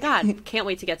 Oh, my God. Can't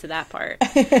wait to get to that part.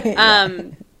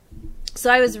 So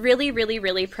I was really, really,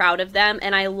 really proud of them.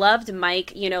 And I loved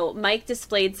Mike. Mike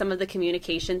displayed some of the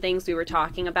communication things we were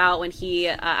talking about when he,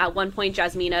 at one point,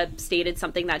 Jasmina stated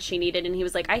something that she needed. And he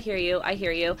was like, I hear you. I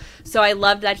hear you. So I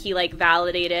loved that he like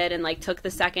validated and like took the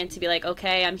second to be like,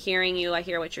 okay, I'm hearing you. I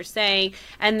hear what you're saying.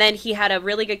 And then he had a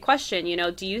really good question.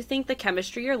 Do you think the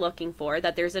chemistry you're looking for,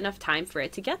 that there's enough time for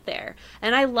it to get there?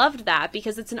 And I loved that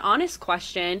because it's an honest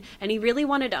question. And he really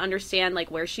wanted to understand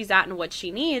like where she's at and what she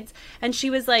needs. And she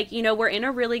was like, we're in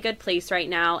a really good place right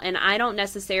now, and I don't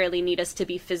necessarily need us to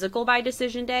be physical by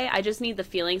decision day. I just need the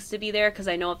feelings to be there, because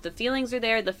I know if the feelings are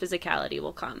there, the physicality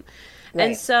will come. Right.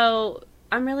 And so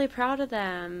I'm really proud of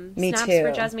them. Me Snaps too.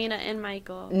 for Jasmina and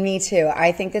Michael. Me too.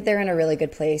 I think that they're in a really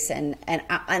good place, and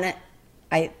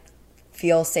I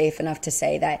feel safe enough to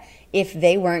say that if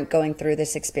they weren't going through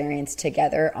this experience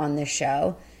together on this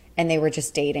show and they were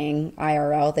just dating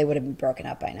IRL, they would have been broken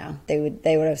up by now. They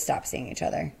would have stopped seeing each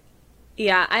other.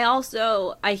 Yeah,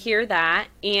 I hear that,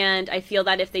 and I feel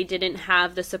that if they didn't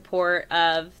have the support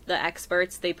of the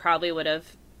experts, they probably would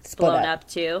have blown up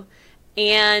too.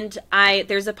 And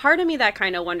there's a part of me that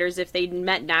kind of wonders if they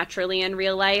met naturally in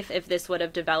real life, if this would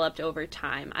have developed over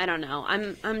time. I don't know.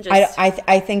 I'm just.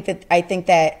 I think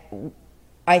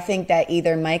that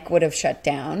either Mike would have shut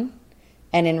down,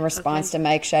 and in response to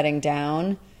Mike shutting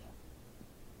down,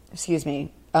 excuse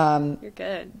me, you're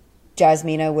good.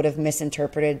 Jasmina would have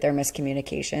misinterpreted their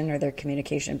miscommunication or their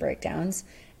communication breakdowns,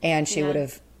 and she would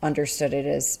have understood it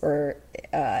as, or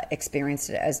experienced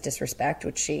it as disrespect,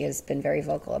 which she has been very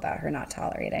vocal about her not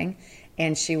tolerating.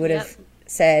 And she would have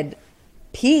said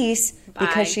peace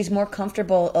because she's more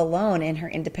comfortable alone in her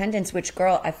independence, which,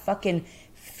 girl, I fucking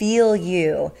feel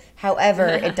you. However,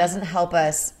 it doesn't help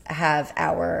us have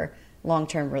our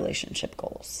long-term relationship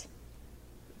goals.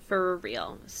 For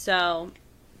real. So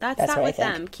that's that with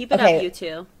them. Keep it up, you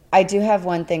two. I do have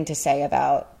one thing to say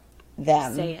about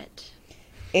them. Say it.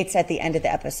 It's at the end of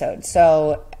the episode.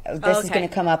 So this is going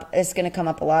to come up. It's going to come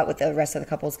up a lot with the rest of the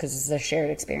couples because it's a shared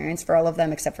experience for all of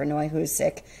them, except for Noi, who's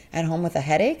sick at home with a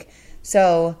headache.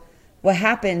 So what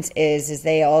happens is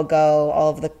they all go.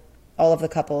 All of the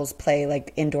couples play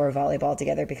like indoor volleyball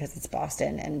together because it's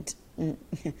Boston, and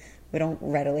we don't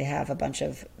readily have a bunch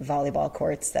of volleyball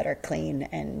courts that are clean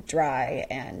and dry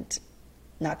and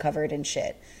not covered in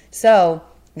shit. So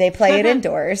they play it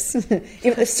indoors,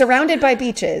 surrounded by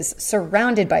beaches,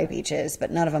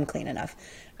 but none of them clean enough.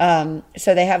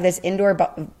 So they have this indoor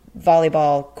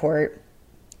volleyball court.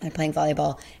 They're playing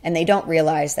volleyball, and they don't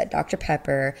realize that Dr.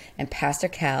 Pepper and Pastor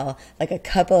Cal, like a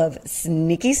couple of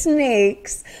sneaky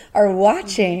snakes, are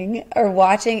watching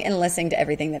and listening to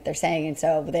everything that they're saying. And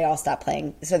so they all stop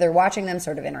playing. So they're watching them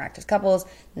sort of interact as couples,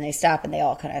 and they stop, and they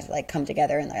all kind of like come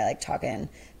together, and they're like talking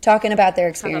about their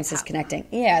experiences, connecting.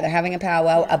 Yeah, they're having a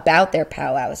powwow about their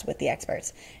powwows with the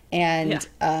experts. And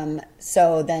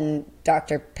so then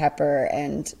Dr. Pepper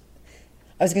and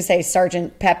I was going to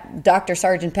say Dr.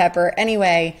 Sergeant Pepper.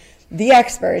 Anyway, the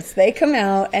experts, they come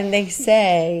out and they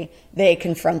say, they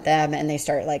confront them and they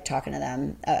start like talking to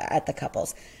them at the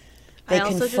couples. I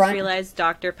also just realized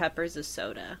Dr. Pepper's a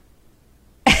soda.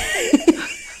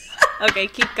 Okay,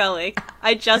 keep going.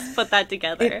 I just put that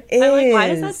together. I'm like, why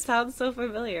does that sound so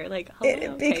familiar? Like,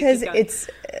 hello? Because it's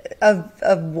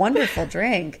a wonderful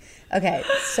drink. Okay,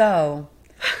 so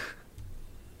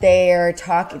they're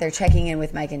checking in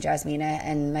with Mike and Jasmina,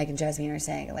 and Mike and Jasmina are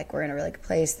saying, like, we're in a really good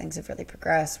place. Things have really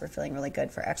progressed. We're feeling really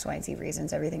good for X, Y, and Z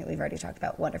reasons. Everything that we've already talked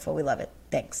about. Wonderful. We love it.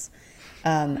 Thanks.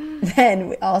 Then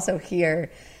we also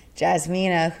hear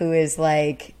Jasmina, who is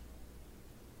like,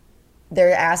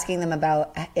 they're asking them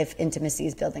about if intimacy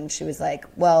is building. She was like,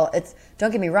 well,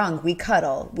 don't get me wrong. We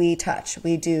cuddle, we touch,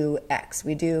 we do X,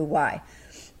 we do Y.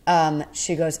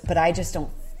 She goes, but I just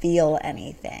don't feel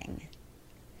anything.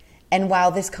 And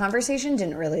while this conversation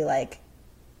didn't really like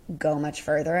go much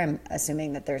further, I'm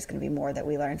assuming that there's going to be more that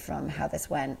we learn from how this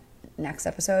went next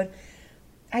episode.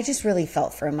 I just really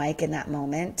felt for Mike in that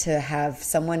moment to have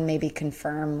someone maybe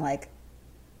confirm like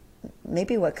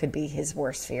maybe what could be his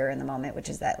worst fear in the moment, which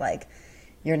is that like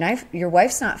your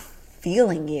wife's not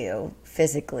feeling you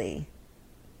physically,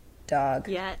 dog.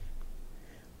 Yet.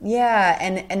 Yeah,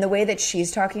 and the way that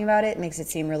she's talking about it makes it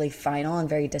seem really final and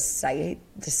very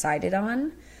decided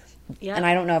on. Yep. And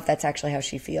I don't know if that's actually how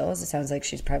she feels. It sounds like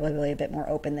she's probably really a bit more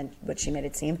open than what she made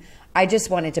it seem. I just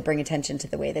wanted to bring attention to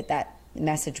the way that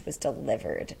message was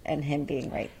delivered and him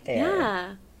being right there.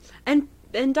 Yeah.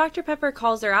 And Dr. Pepper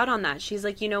calls her out on that. She's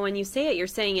like, when you say it, you're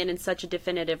saying it in such a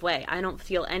definitive way. I don't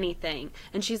feel anything.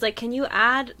 And she's like, can you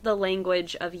add the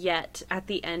language of yet at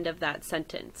the end of that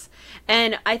sentence?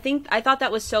 And I thought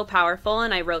that was so powerful,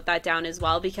 and I wrote that down as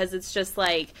well, because it's just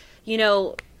like,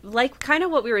 like kind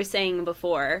of what we were saying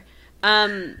before.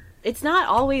 It's not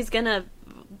always gonna,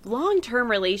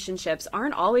 long-term relationships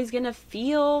aren't always gonna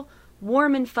feel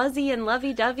warm and fuzzy and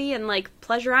lovey-dovey and like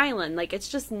Pleasure Island. Like, it's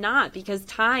just not, because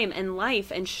time and life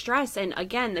and stress and,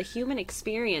 again, the human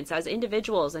experience as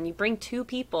individuals, and you bring two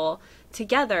people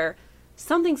together,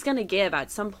 something's gonna give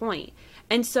at some point.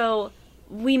 And so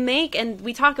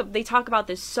they talk about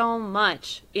this so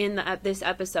much in this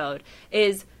episode,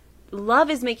 is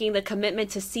love is making the commitment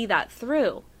to see that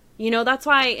through. That's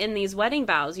why in these wedding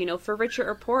vows, for richer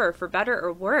or poorer, for better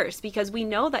or worse, because we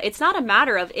know that it's not a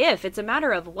matter of if, it's a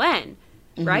matter of when,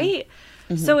 right?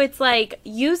 Mm-hmm. So it's like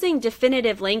using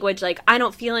definitive language, like, I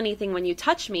don't feel anything when you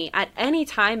touch me at any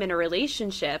time in a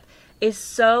relationship, is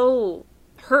so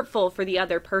hurtful for the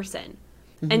other person.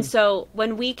 And so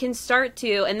when we can start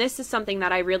to, and this is something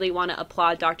that I really want to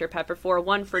applaud Dr. Pepper for,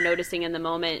 one, for noticing in the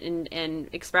moment and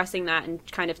expressing that and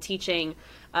kind of teaching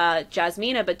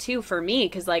Jasmina, but two, for me,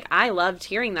 because like I loved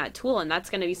hearing that tool, and that's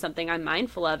going to be something I'm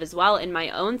mindful of as well in my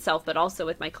own self, but also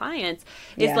with my clients,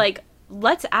 is like,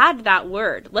 let's add that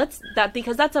word.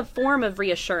 Because that's a form of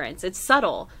reassurance. It's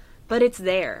subtle, but it's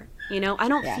there. You know, I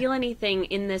don't feel anything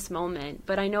in this moment,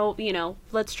 but I know, you know,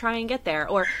 let's try and get there.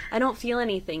 Or I don't feel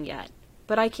anything yet,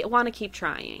 but I want to keep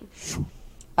trying.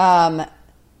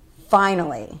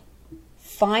 Finally,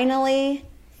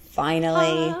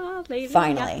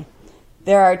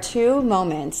 there are two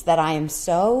moments that I am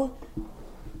so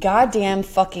goddamn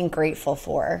fucking grateful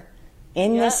for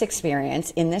in this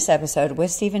experience, in this episode with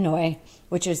Stephen Noy,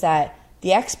 which is that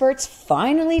the experts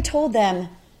finally told them,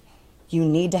 you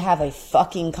need to have a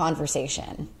fucking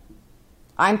conversation.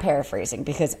 I'm paraphrasing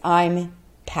because I'm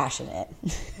passionate.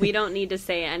 We don't need to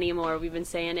say it anymore. We've been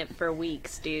saying it for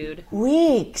weeks, dude.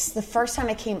 Weeks. The first time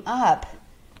it came up.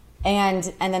 And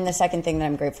then the second thing that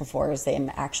I'm grateful for is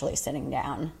them actually sitting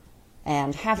down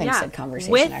and having said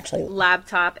conversation. With actually,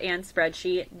 laptop and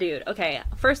spreadsheet. Dude, okay.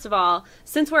 First of all,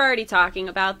 since we're already talking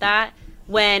about that,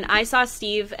 when I saw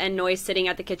Steve and Noy sitting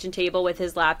at the kitchen table with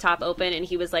his laptop open and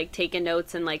he was like taking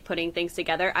notes and like putting things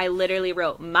together, I literally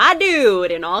wrote, my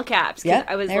dude, in all caps. Yeah,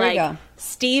 I was like,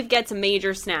 Steve gets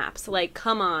major snaps. Like,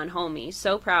 come on, homie.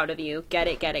 So proud of you. Get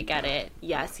it, get it, get it.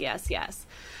 Yes, yes, yes.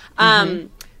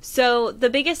 So the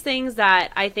biggest things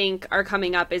that I think are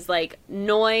coming up is like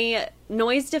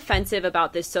Noy's defensive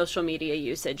about this social media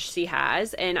usage she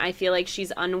has. And I feel like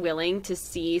she's unwilling to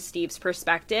see Steve's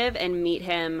perspective and meet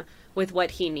him with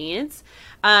what he needs.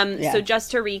 So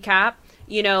just to recap,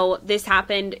 you know, this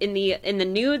happened in the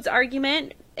nudes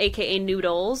argument, aka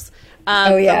noodles.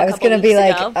 I was going to be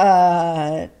like,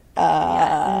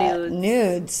 nudes.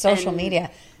 Nudes, social media.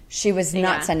 She was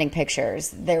not sending pictures.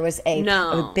 There was a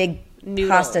big noodles.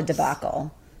 Pasta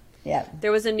debacle. Yeah.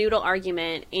 There was a noodle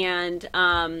argument, and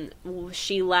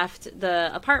she left the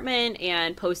apartment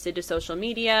and posted to social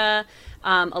media.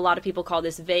 A lot of people call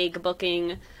this vague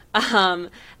booking. And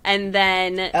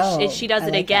then she does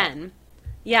it again. That.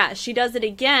 Yeah, she does it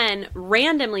again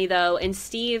randomly, though, and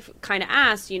Steve kind of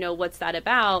asked, you know, what's that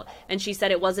about? And she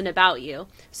said it wasn't about you.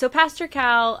 So Pastor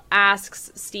Cal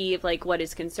asks Steve, like, what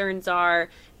his concerns are,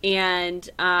 and,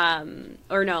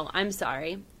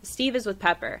 Steve is with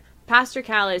Pepper. Pastor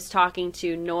Cal is talking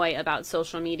to Noy about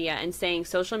social media and saying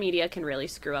social media can really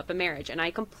screw up a marriage, and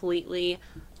I completely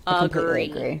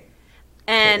agree.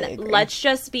 And let's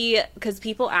just be, because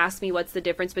people ask me what's the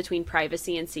difference between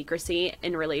privacy and secrecy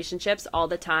in relationships all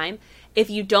the time. If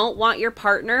you don't want your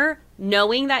partner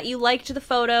knowing that you liked the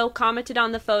photo, commented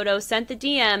on the photo, sent the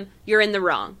DM, you're in the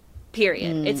wrong.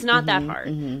 Period. It's not that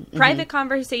hard. Private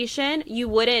conversation, you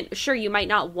wouldn't, sure, you might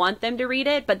not want them to read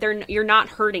it, but you're not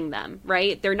hurting them,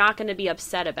 right? They're not going to be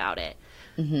upset about it.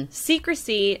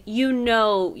 Secrecy, you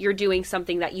know you're doing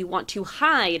something that you want to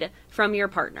hide from your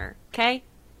partner, okay?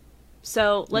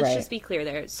 So let's just be clear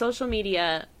there. Social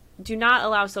media, do not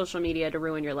allow social media to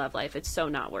ruin your love life. It's so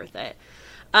not worth it.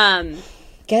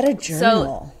 Get a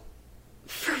journal.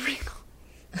 For real.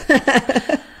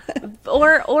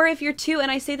 Or if you're too, and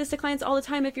I say this to clients all the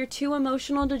time, if you're too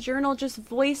emotional to journal, just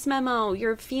voice memo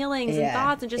your feelings and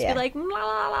thoughts and just be like, la,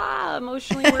 la, la,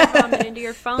 emotionally word vomit into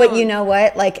your phone. But you know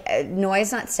what? Like,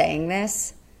 Noy's not saying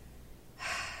this,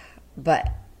 but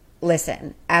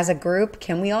listen, as a group,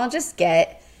 can we all just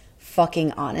get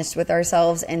fucking honest with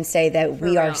ourselves and say that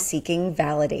we are seeking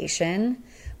validation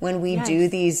when we do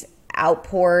these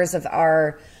outpours of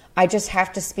I just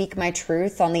have to speak my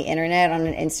truth on the internet on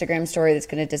an Instagram story that's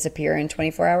going to disappear in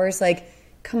 24 hours. Like,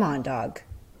 come on, dog.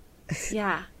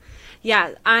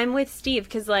 Yeah, I'm with Steve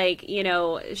because, like, you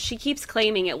know, she keeps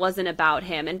claiming it wasn't about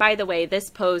him. And by the way, this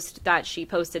post that she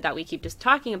posted that we keep just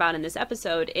talking about in this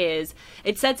episode it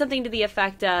said something to the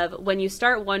effect of, when you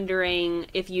start wondering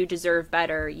if you deserve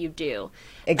better, you do.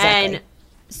 Exactly. And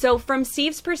so from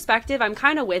Steve's perspective, I'm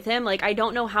kind of with him. Like, I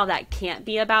don't know how that can't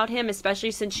be about him,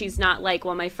 especially since she's not like,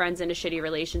 well, my friend's in a shitty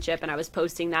relationship and I was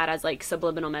posting that as like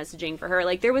subliminal messaging for her.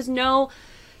 Like,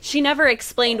 she never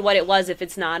explained what it was if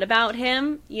it's not about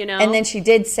him, you know? And then she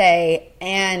did say,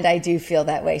 and I do feel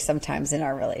that way sometimes in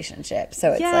our relationship.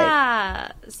 So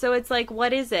it's so it's like,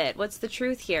 what is it? What's the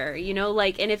truth here? You know,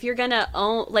 like, and if you're going to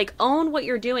own what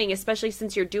you're doing, especially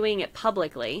since you're doing it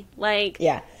publicly, like,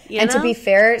 and to be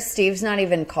fair, Steve's not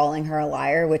even calling her a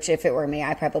liar, which if it were me,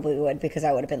 I probably would, because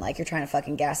I would have been like, you're trying to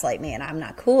fucking gaslight me and I'm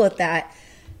not cool with that.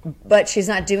 But she's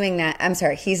not doing that. I'm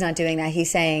sorry, he's not doing that. He's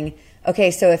saying,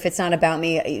 okay, so if it's not about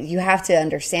me, you have to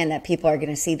understand that people are going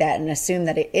to see that and assume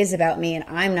that it is about me, and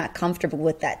I'm not comfortable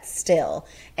with that still.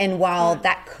 And while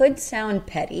that could sound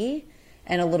petty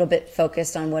and a little bit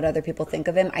focused on what other people think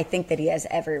of him, I think that he has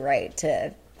every right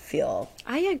to feel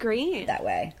I agree that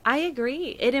way. I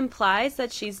agree. It implies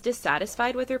that she's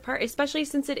dissatisfied with her part, especially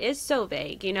since it is so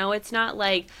vague. You know, it's not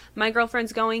like my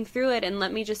girlfriend's going through it and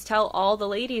let me just tell all the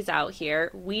ladies out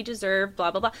here we deserve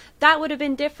blah blah blah. That would have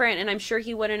been different, and I'm sure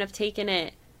he wouldn't have taken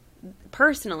it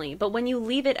personally. But when you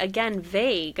leave it again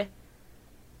vague,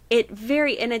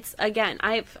 and it's again,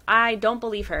 I don't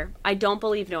believe her. I don't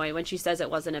believe Noi when she says it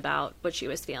wasn't about what she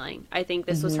was feeling. I think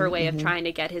this was her way of trying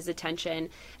to get his attention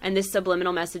and this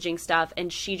subliminal messaging stuff,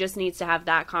 and she just needs to have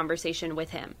that conversation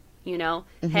with him, you know?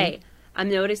 Hey, I'm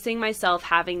noticing myself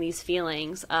having these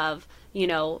feelings of, you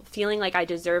know, feeling like I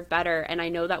deserve better, and I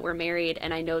know that we're married,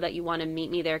 and I know that you want to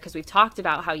meet me there because we've talked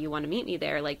about how you want to meet me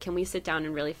there. Like, can we sit down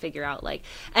and really figure out, like,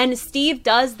 and Steve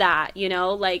does that, you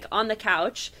know, like on the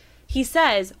couch. He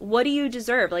says, what do you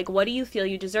deserve? Like, what do you feel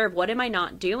you deserve? What am I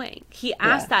not doing? He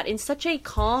asked that in such a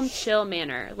calm, chill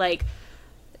manner. Like,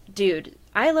 dude,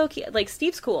 I low-key, like,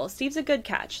 Steve's cool. Steve's a good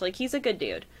catch. Like, he's a good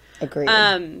dude. Agreed.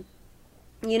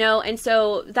 You know, and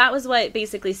so that was what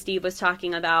basically Steve was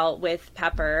talking about with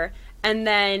Pepper. And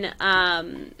then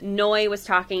Noi was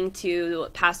talking to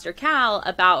Pastor Cal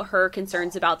about her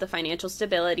concerns about the financial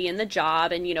stability and the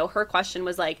job. And, you know, her question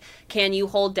was like, can you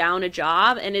hold down a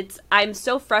job? And I'm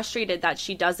so frustrated that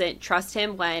she doesn't trust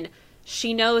him when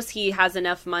she knows he has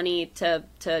enough money to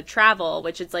travel,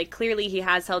 which it's like clearly he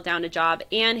has held down a job.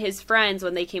 And his friends,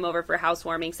 when they came over for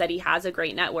housewarming, said he has a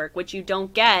great network, which you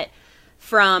don't get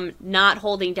from not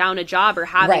holding down a job or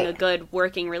having a good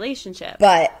working relationship.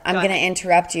 But I'm going to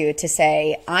interrupt you to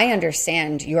say, I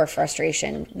understand your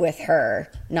frustration with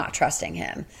her not trusting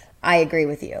him. I agree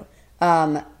with you.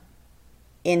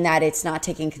 In that it's not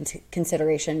taking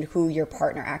consideration who your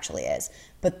partner actually is.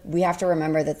 But we have to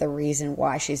remember that the reason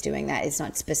why she's doing that is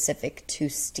not specific to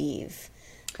Steve.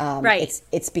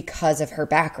 It's because of her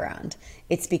background.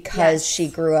 It's because she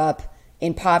grew up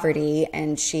in poverty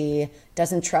and she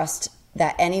doesn't trust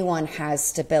that anyone has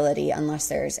stability unless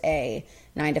there's a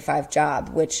 9-to-5 job,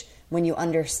 which when you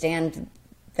understand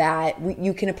that,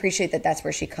 you can appreciate that that's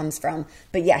where she comes from.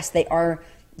 But yes, because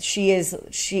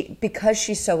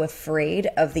she's so afraid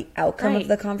of the outcome of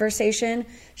the conversation,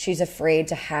 she's afraid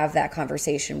to have that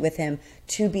conversation with him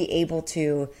to be able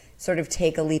to sort of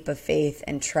take a leap of faith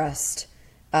and trust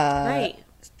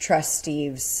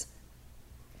Steve's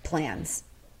plans.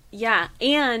 Yeah,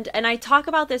 and I talk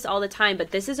about this all the time,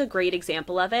 but this is a great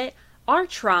example of it. Our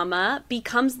trauma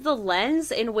becomes the lens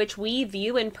in which we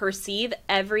view and perceive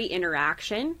every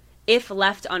interaction if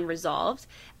left unresolved.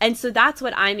 And so that's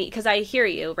what I mean, because I hear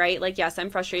you, right? Like, yes, I'm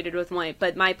frustrated with Moi,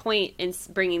 but my point in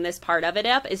bringing this part of it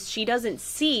up is she doesn't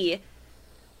see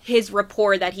his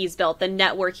rapport that he's built, the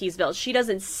network he's built. She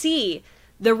doesn't see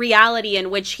the reality in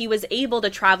which he was able to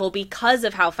travel because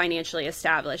of how financially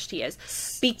established he is.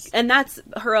 And that's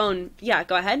her own... Yeah,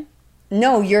 go ahead.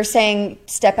 No, you're saying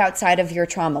step outside of your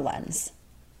trauma lens.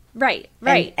 Right.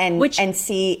 And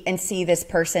see this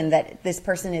person, that this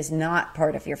person is not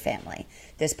part of your family.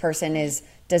 This person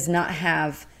does not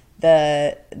have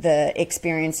the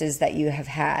experiences that you have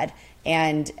had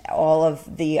and all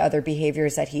of the other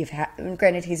behaviors that he's had.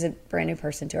 Granted, he's a brand new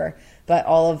person to her, but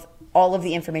all of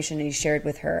the information that he shared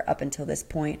with her up until this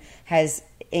point has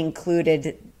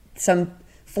included some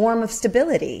form of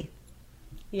stability.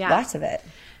 Yeah. Lots of it.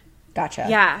 Gotcha.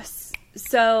 Yes.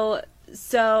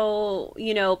 So,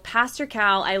 you know, Pastor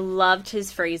Cal, I loved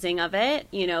his phrasing of it.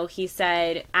 You know, he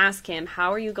said, ask him,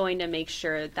 how are you going to make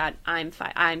sure that I'm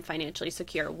financially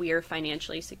secure? We're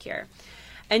financially secure.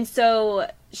 And so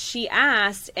she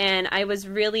asked, and I was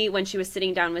really, when she was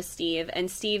sitting down with Steve,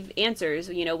 and Steve answers,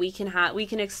 you know, we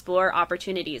can explore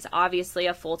opportunities. Obviously,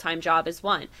 a full-time job is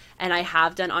one, and I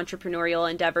have done entrepreneurial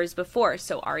endeavors before.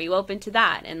 So are you open to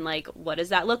that? And like, what does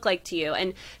that look like to you?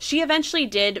 And she eventually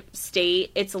did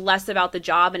state it's less about the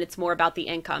job and it's more about the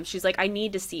income. She's like, I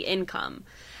need to see income.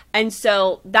 And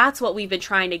so that's what we've been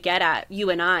trying to get at, you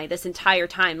and I, this entire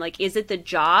time. Like, is it the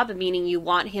job, meaning you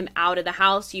want him out of the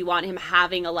house, you want him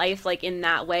having a life like in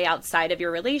that way outside of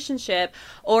your relationship,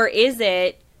 or is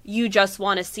it you just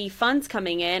want to see funds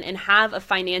coming in and have a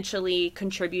financially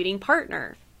contributing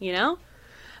partner, you know?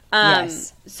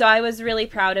 Yes. So I was really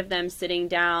proud of them sitting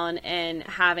down and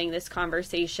having this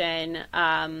conversation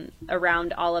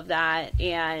around all of that.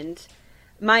 And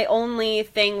my only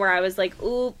thing where I was like,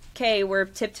 ooh, okay, we're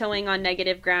tiptoeing on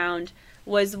negative ground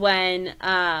was when,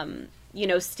 you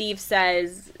know, Steve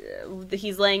says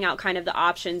he's laying out kind of the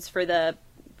options for the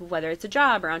whether it's a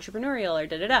job or entrepreneurial or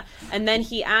da-da-da. And then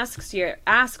he asks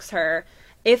her,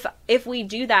 if we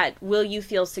do that, will you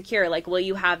feel secure? Like, will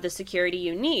you have the security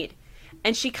you need?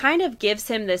 And she kind of gives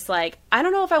him this, like, I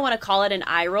don't know if I want to call it an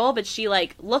eye roll, but she,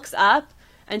 like, looks up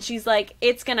and she's like,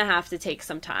 it's going to have to take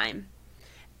some time.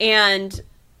 And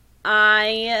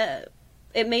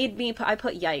it made me, I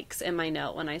put yikes in my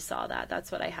note when I saw that.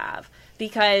 That's what I have.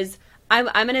 Because I'm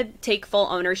going to take full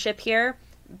ownership here.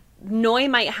 Noi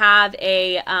might have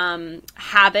a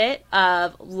habit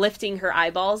of lifting her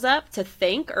eyeballs up to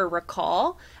think or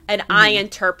recall. And I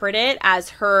interpret it as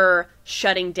her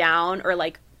shutting down or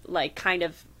like kind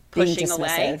of pushing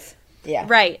away. Yeah.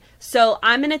 Right. So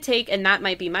I'm going to take, and that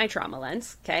might be my trauma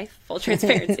lens. Okay. Full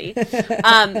transparency.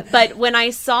 But when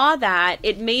I saw that,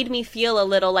 it made me feel a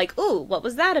little like, ooh, what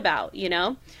was that about? You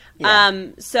know? Yeah.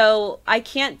 So I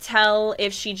can't tell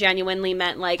if she genuinely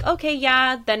meant like, okay,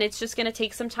 yeah, then it's just going to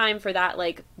take some time for that,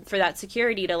 like, for that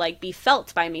security to like be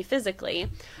felt by me physically.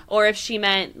 Or if she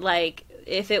meant like,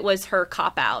 if it was her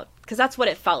cop out, because that's what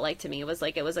it felt like to me. It was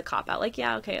like, it was a cop out. Like,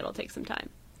 yeah, okay, it'll take some time.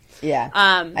 Yeah,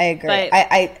 I agree.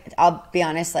 But I'll be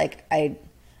honest, like, I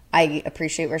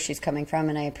appreciate where she's coming from,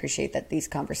 and I appreciate that these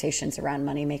conversations around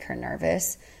money make her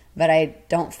nervous, but I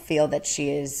don't feel that she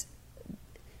is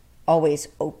always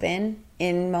open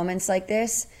in moments like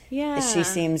this. Yeah. She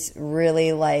seems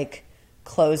really, like,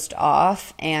 closed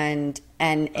off, and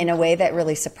in a way that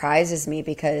really surprises me,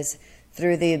 because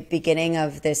through the beginning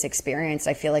of this experience,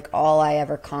 I feel like all I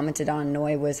ever commented on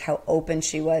Noi was how open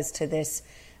she was to this,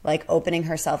 like opening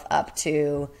herself up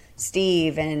to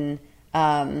Steve and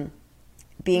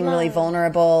being really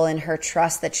vulnerable, and her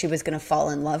trust that she was going to fall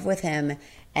in love with him.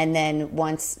 And then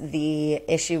once the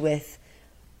issue with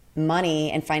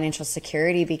money and financial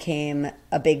security became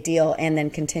a big deal and then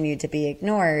continued to be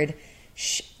ignored,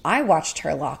 I watched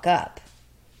her lock up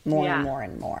more and more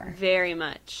and more. Very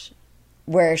much.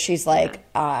 Where she's like,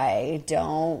 I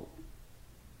don't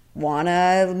want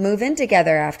to move in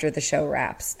together after the show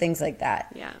wraps, things like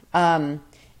that. Yeah.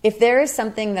 If there is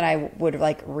something that I would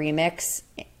like remix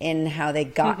in how they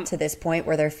got to this point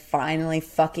where they're finally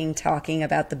fucking talking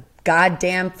about the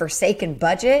goddamn Forsaken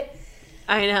budget,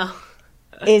 I know,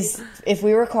 is, if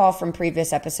we recall from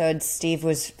previous episodes, Steve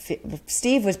was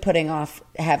putting off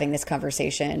having this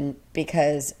conversation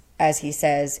because, as he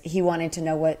says, he wanted to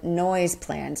know what Noi's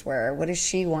plans were. What does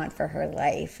she want for her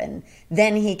life? And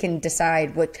then he can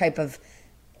decide what type of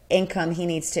income he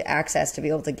needs to access to be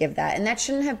able to give that. And that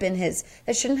shouldn't have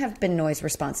been Noi's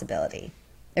responsibility.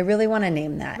 I really want to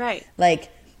name that. Right. Like,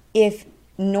 if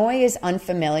Noi is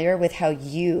unfamiliar with how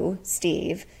you,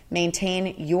 Steve,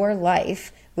 maintain your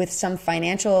life with some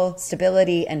financial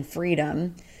stability and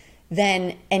freedom,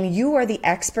 then, and you are the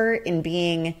expert in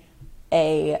being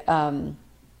a,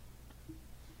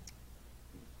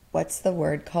 what's the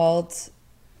word called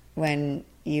when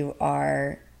you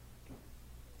are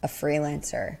a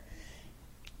freelancer?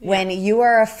 Yeah. When you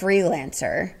are a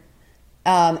freelancer,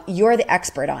 you're the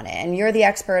expert on it, and you're the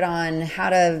expert on how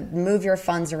to move your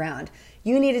funds around.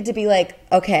 You needed to be like,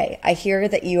 okay, I hear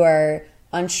that you are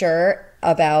unsure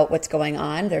about what's going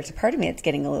on. There's a part of me that's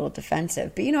getting a little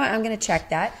defensive, but you know what? I'm going to check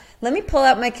that. Let me pull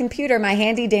out my computer, my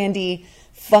handy dandy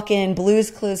fucking Blue's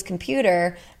Clues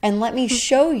computer, and let me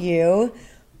show you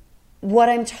what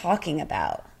I'm talking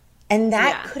about. And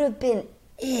that could have been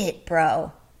it,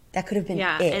 bro. That could have been it.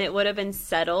 And it would have been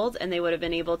settled, and they would have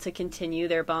been able to continue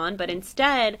their bond. But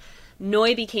instead,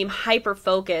 Noi became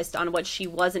hyper-focused on what she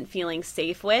wasn't feeling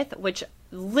safe with, which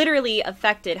literally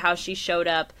affected how she showed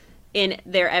up in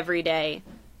their everyday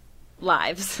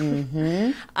lives.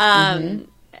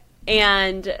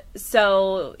 And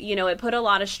so, you know, it put a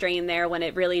lot of strain there when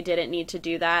it really didn't need to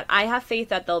do that. I have faith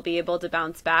that they'll be able to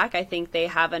bounce back. I think they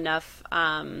have enough.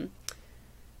 I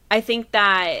think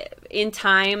that in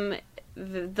time,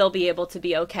 they'll be able to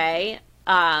be okay.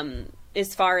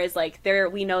 As far as like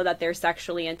we know that they're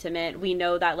sexually intimate. We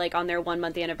know that like on their 1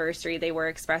 month anniversary, they were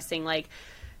expressing like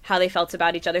how they felt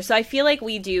about each other. So I feel like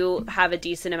we do have a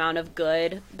decent amount of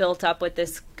good built up with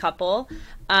this couple.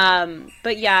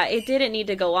 But yeah, it didn't need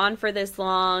to go on for this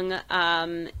long.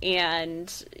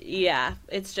 And yeah,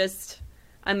 it's just,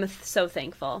 I'm so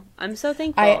thankful. I'm so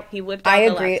thankful he whipped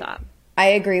out the laptop. I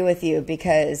agree with you,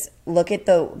 because look at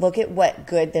what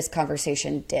good this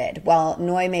conversation did. While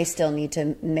Noi may still need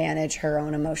to manage her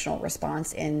own emotional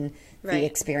response in the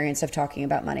experience of talking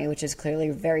about money, which is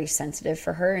clearly very sensitive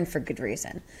for her and for good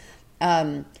reason.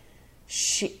 They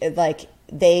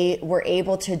were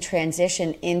able to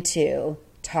transition into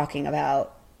talking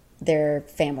about their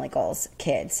family goals,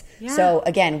 kids. Yeah. So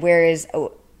again, whereas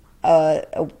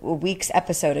a week's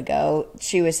episode ago,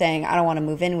 she was saying, I don't want to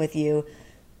move in with you.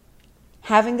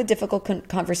 having the difficult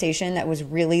conversation that was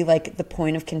really like the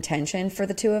point of contention for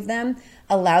the two of them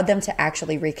allowed them to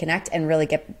actually reconnect and really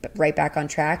get right back on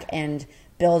track and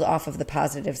build off of the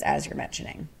positives as you're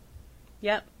mentioning.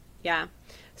 Yep. Yeah.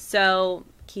 So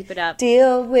keep it up.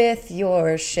 Deal with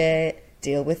your shit.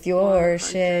 Deal with your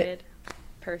shit.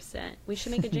 100%. We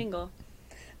should make a jingle.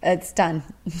 It's done.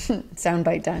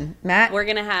 Soundbite done. Matt, we're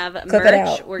gonna have clip it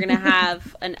out. merch. We're gonna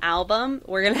have an album.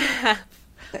 We're gonna have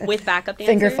with backup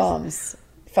dancers. Finger foams.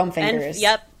 Foam fingers. And,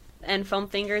 yep. And foam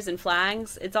fingers and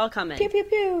flags. It's all coming. Pew, pew,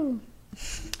 pew.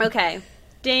 Okay.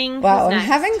 Ding. Wow, I'm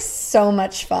having so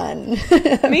much fun.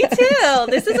 Me too.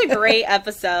 This is a great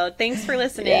episode. Thanks for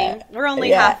listening. Yeah. We're only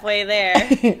halfway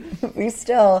there. We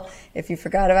still, if you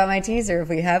forgot about my teaser,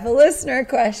 we have a listener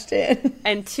question.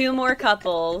 And 2 more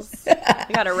couples.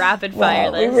 We got a rapid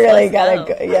fire list. We really got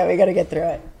to go. Yeah, we got to get through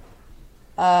it.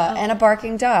 And a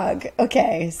barking dog.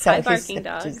 Okay. So Hi, barking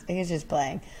dog. He's just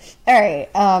playing. All right.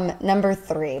 Number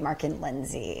 3, Mark and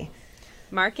Lindsay.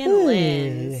 Mark and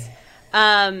Linz.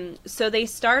 So they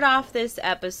start off this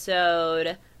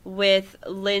episode with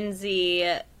Lindsay,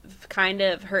 kind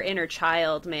of her inner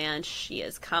child, man. She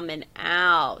is coming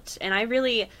out. And I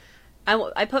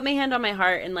put my hand on my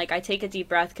heart and, like, I take a deep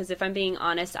breath because if I'm being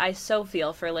honest, I so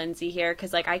feel for Lindsay here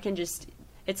because, like, I can just,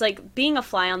 it's like being a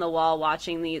fly on the wall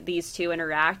watching these two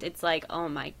interact. It's like, oh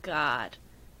my God.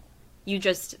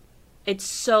 It's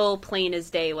so plain as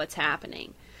day what's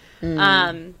happening.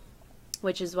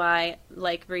 Which is why,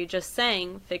 like we just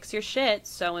saying, fix your shit,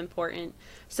 so important.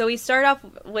 So we start off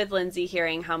with Lindsay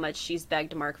hearing how much she's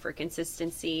begged Mark for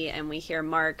consistency, and we hear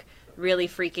Mark really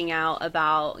freaking out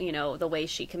about, you know, the way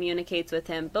she communicates with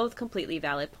him. Both completely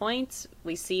valid points.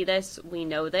 We see this. We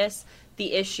know this.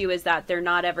 The issue is that they're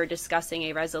not ever discussing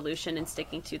a resolution and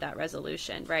sticking to that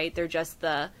resolution, right? They're just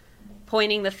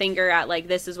pointing the finger at, like,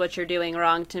 this is what you're doing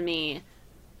wrong to me,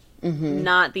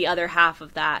 not the other half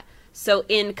of that. So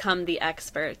in come the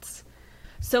experts.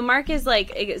 So Mark is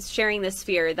sharing this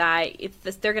fear that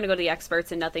they're going to go to the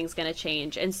experts and nothing's going to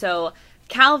change. And so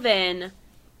Calvin,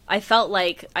 I felt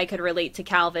like I could relate to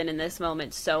Calvin in this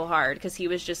moment so hard because he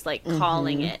was just like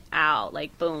calling it out,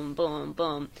 like boom, boom,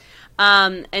 boom.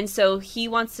 And so he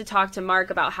wants to talk to Mark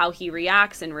about how he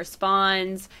reacts and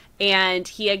responds. And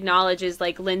he acknowledges,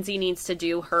 like, Lindsay needs to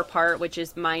do her part, which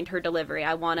is mind her delivery.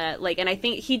 And I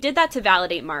think he did that to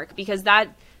validate Mark because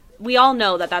we all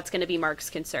know that that's going to be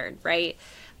Mark's concern, right?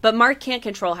 But Mark can't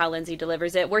control how Lindsay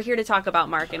delivers it. We're here to talk about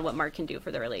Mark and what Mark can do for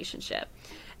the relationship.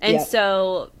 And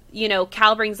so, you know,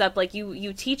 Cal brings up, like,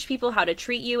 you teach people how to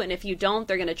treat you, and if you don't,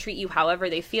 they're going to treat you however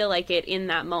they feel like it in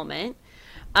that moment.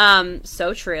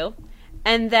 So true.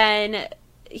 And then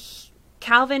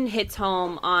Calvin hits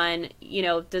home on, you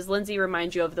know, does Lindsay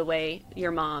remind you of the way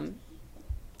your mom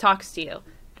talks to you?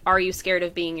 Are you scared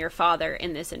of being your father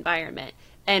in this environment?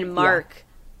 And Mark...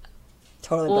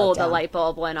 Totally. The light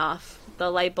bulb went off. The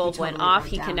light bulb went off.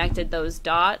 He connected those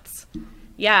dots.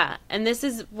 Yeah. And this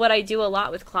is what I do a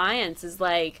lot with clients is,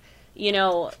 like, you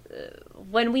know,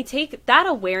 when we take that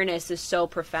awareness is so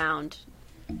profound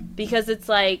because it's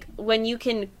like when you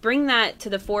can bring that to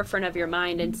the forefront of your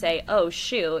mind and say, oh,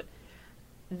 shoot,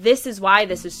 this is why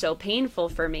this is so painful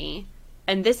for me.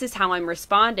 And this is how I'm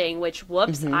responding, which,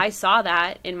 whoops, I saw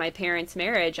that in my parents'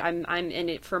 marriage. I'm in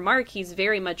it for Mark. He's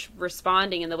very much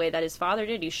responding in the way that his father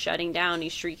did. He's shutting down.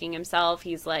 He's shrieking himself.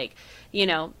 He's like, you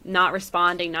know, not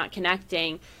responding, not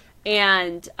connecting.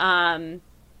 And,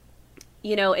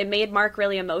 you know, it made Mark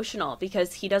really emotional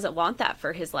because he doesn't want that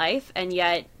for his life. And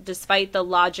yet, despite the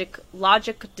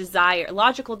logical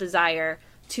desire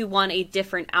to want a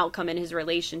different outcome in his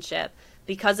relationship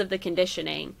because of the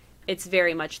conditioning, it's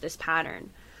very much this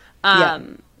pattern.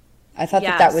 I thought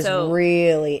that was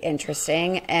really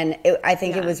interesting. And I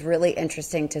think it was really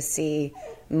interesting to see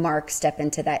Mark step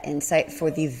into that insight for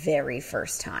the very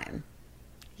first time.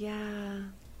 Yeah.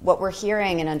 What we're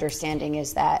hearing and understanding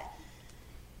is that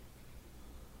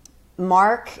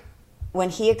Mark,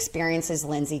 when he experiences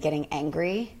Lindsay getting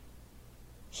angry,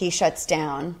 he shuts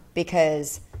down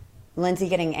because Lindsay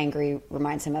getting angry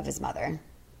reminds him of his mother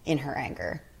in her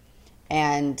anger.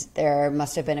 And there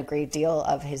must have been a great deal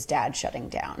of his dad shutting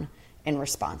down in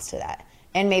response to that.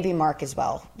 And maybe Mark as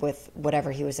well, with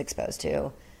whatever he was exposed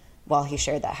to while he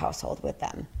shared that household with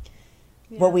them.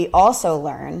 Yeah. What we also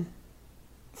learn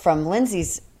from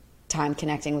Lindsay's time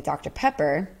connecting with Dr.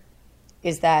 Pepper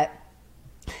is that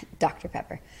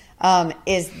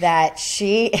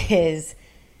she is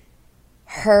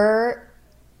her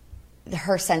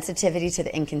sensitivity to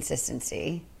the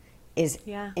inconsistency is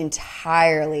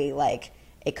entirely like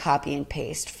a copy and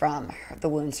paste from the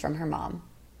wounds from her mom,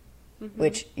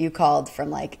 which you called from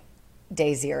like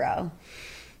day zero.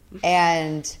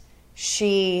 And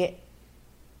she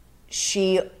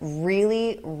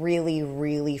really, really,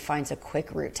 really finds a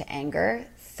quick route to anger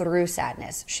through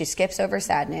sadness. She skips over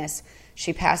sadness.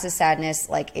 She passes sadness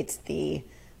like it's the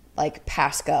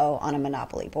Pasco on a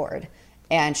Monopoly board.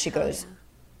 And she goes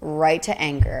right to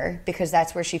anger because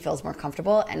that's where she feels more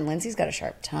comfortable. And Lindsay's got a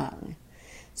sharp tongue.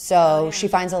 So she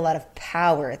finds a lot of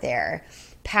power there.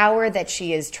 Power that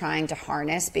she is trying to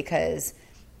harness because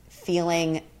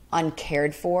feeling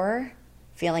uncared for,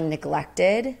 feeling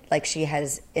neglected, like she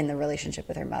has in the relationship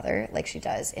with her mother, like she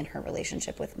does in her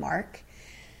relationship with Mark,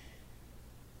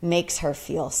 makes her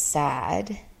feel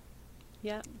sad.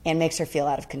 Yep. And makes her feel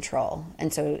out of control.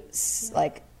 And so,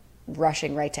 like,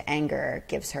 rushing right to anger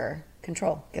gives her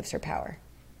control, gives her power.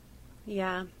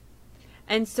 Yeah.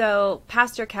 And so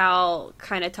Pastor Cal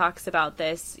kind of talks about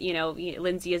this, you know,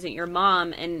 Lindsay isn't your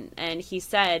mom. And he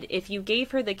said, if you gave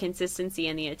her the consistency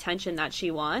and the attention that she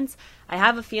wants, I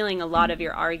have a feeling a lot of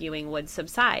your arguing would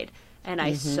subside. And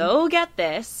I so get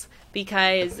this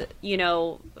because, you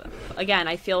know, again,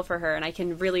 I feel for her and I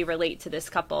can really relate to this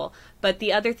couple. But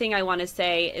the other thing I want to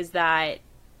say is that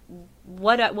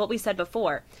what we said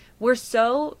before,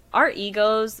 our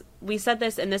egos, we said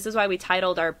this, and this is why we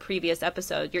titled our previous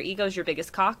episode, Your Ego's Your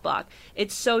Biggest Cock Block.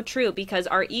 It's so true because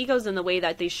our egos and the way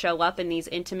that they show up in these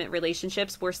intimate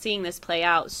relationships, we're seeing this play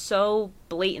out so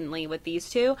blatantly with these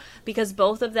two because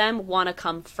both of them want to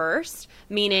come first,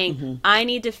 meaning I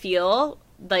need to feel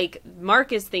like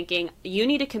Mark is thinking, you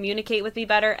need to communicate with me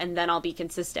better and then I'll be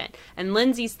consistent. And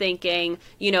Lindsay's thinking,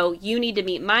 you know, you need to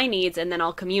meet my needs and then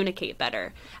I'll communicate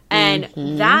better. And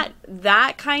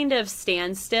that kind of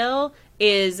standstill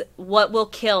is what will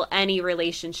kill any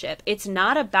relationship. It's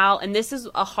not about, and this is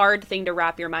a hard thing to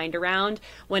wrap your mind around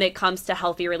when it comes to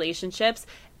healthy relationships.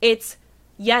 It's,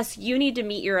 yes, you need to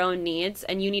meet your own needs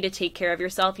and you need to take care of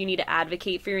yourself. You need to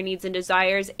advocate for your needs and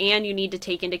desires, and you need to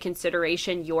take into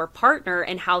consideration your partner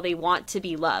and how they want to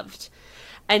be loved.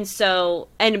 And so,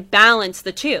 and balance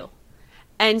the two.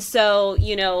 And so,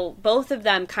 you know, both of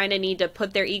them kind of need to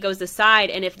put their egos aside.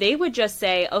 And if they would just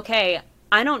say, okay,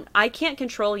 I can't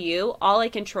control you. All I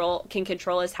can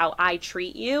control is how I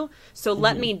treat you. So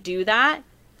let me do that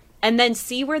and then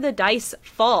see where the dice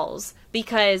falls.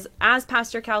 Because as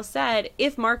Pastor Cal said,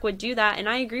 if Mark would do that, and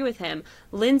I agree with him,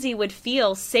 Lindsay would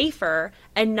feel safer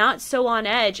and not so on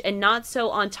edge and not so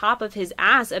on top of his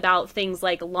ass about things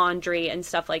like laundry and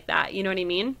stuff like that. You know what I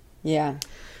mean? Yeah.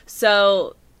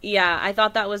 So, yeah, I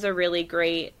thought that was a really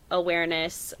great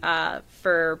awareness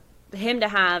for him to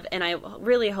have. And I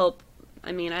really hope,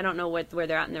 I mean, I don't know where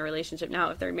they're at in their relationship now,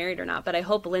 if they're married or not, but I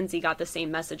hope Lindsay got the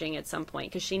same messaging at some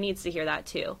point because she needs to hear that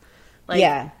too.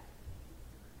 Like,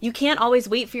 you can't always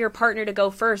wait for your partner to go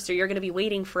first or you're going to be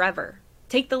waiting forever.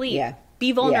 Take the lead. Yeah.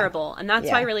 Be vulnerable. And that's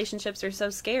why relationships are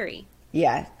so scary.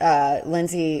 Yeah.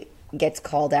 Lindsay gets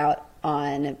called out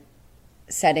on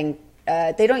setting,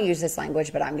 they don't use this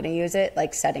language, but I'm going to use it,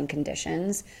 like setting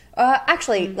conditions.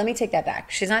 Actually, let me take that back.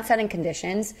 She's not setting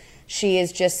conditions. She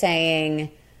is just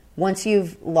saying, once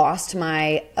you've lost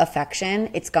my affection,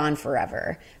 it's gone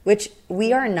forever, which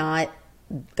we are not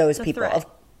those people.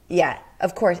 Yeah,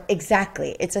 of course.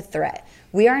 Exactly. It's a threat.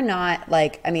 We are not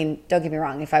like, I mean, don't get me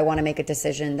wrong. If I want to make a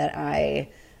decision that I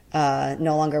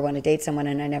no longer want to date someone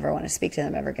and I never want to speak to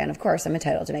them ever again, of course, I'm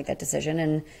entitled to make that decision.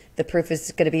 And the proof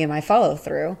is going to be in my follow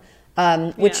through,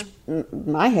 which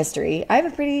my history, I have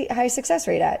a pretty high success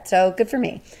rate at. So good for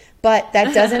me. But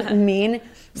that doesn't mean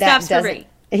that doesn't.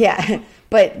 Yeah.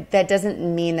 But that doesn't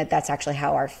mean that that's actually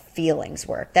how our feelings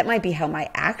work. That might be how my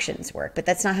actions work, but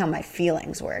that's not how my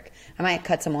feelings work. I might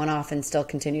cut someone off and still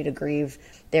continue to grieve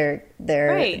our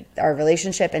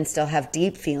relationship and still have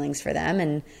deep feelings for them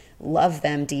and love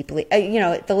them deeply. You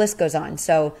know, the list goes on.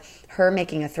 So her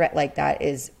making a threat like that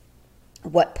is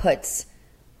what puts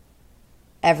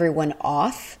everyone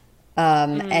off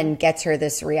and gets her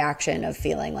this reaction of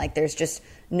feeling like there's just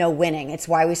no winning. It's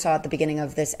why we saw at the beginning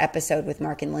of this episode with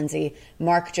Mark and Lindsay,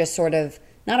 Mark just sort of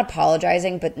not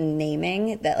apologizing, but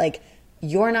naming that, like,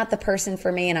 you're not the person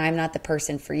for me and I'm not the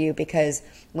person for you. Because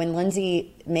when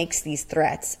Lindsay makes these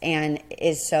threats and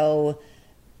is so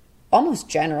almost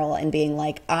general in being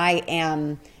like, I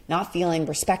am not feeling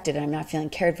respected and I'm not feeling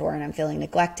cared for and I'm feeling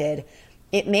neglected,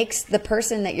 it makes the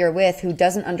person that you're with who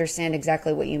doesn't understand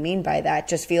exactly what you mean by that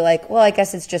just feel like, well, I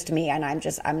guess it's just me and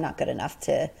I'm not good enough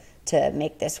to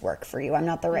make this work for you. I'm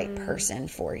not the right person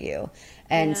for you.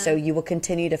 And so you will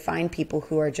continue to find people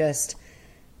who are just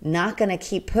not going to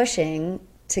keep pushing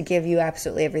to give you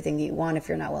absolutely everything that you want if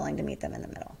you're not willing to meet them in the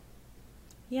middle.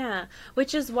 Yeah,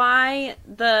 which is why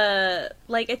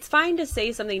it's fine to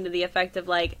say something to the effect of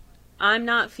like, I'm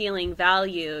not feeling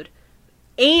valued.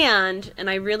 And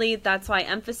I really, that's why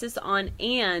emphasis on,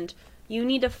 and you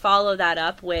need to follow that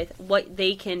up with what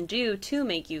they can do to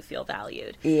make you feel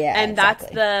valued. Yeah, and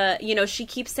exactly. that's she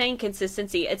keeps saying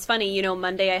consistency. It's funny,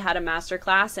 Monday I had a master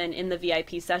class, and in the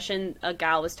VIP session, a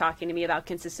gal was talking to me about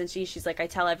consistency. She's like, I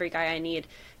tell every guy I need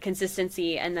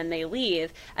consistency, and then they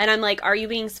leave. And I'm like, are you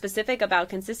being specific about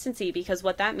consistency? Because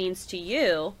what that means to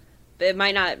you, it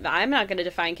might not, I'm not going to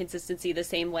define consistency the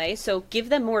same way. So give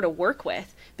them more to work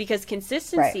with, because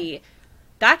consistency, Right.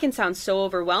 that can sound so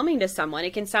overwhelming to someone.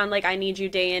 It can sound like I need you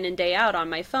day in and day out on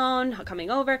my phone, coming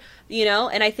over,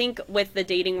 and I think with the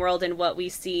dating world and what we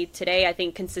see today, I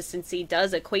think consistency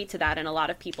does equate to that in a lot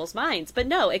of people's minds. But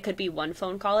no, it could be one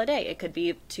phone call a day. It could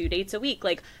be 2 dates a week.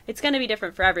 Like, it's going to be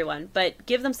different for everyone, but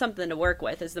give them something to work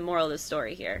with is the moral of the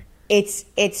story here.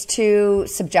 It's too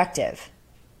subjective.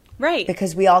 Right.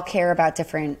 Because we all care about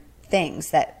different things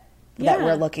that Yeah.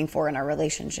 we're looking for in our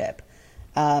relationship.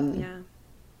 Yeah.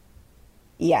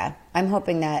 Yeah, I'm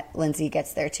hoping that Lindsay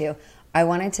gets there too. I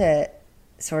wanted to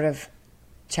sort of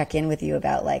check in with you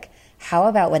about, like, how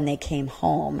about when they came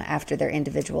home after their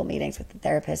individual meetings with the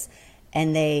therapist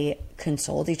and they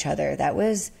consoled each other? That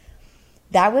was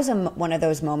one of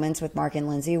those moments with Mark and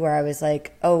Lindsay where I was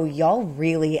like, oh, y'all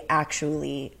really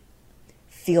actually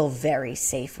feel very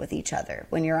safe with each other.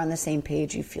 When you're on the same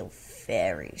page, you feel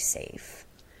very safe.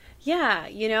 Yeah,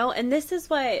 and this is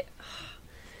what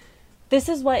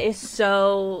is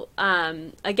so,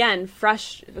 again,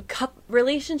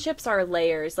 relationships are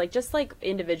layers, like just like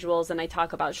individuals. And I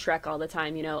talk about Shrek all the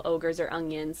time, ogres are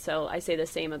onions. So I say the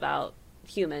same about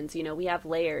humans. We have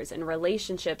layers, and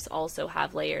relationships also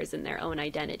have layers in their own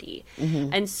identity.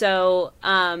 Mm-hmm. And so,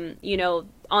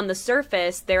 on the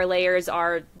surface, their layers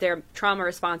are their trauma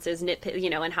responses,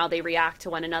 and how they react to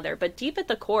one another. But deep at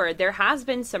the core, there has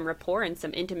been some rapport and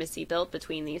some intimacy built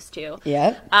between these two.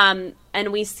 Yeah.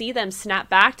 And we see them snap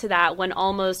back to that when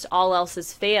almost all else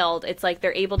has failed. It's like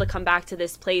they're able to come back to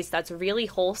this place that's really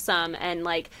wholesome and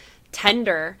like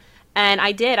tender. And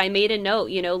I made a note,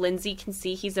 Lindsay can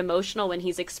see he's emotional when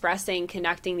he's expressing,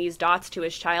 connecting these dots to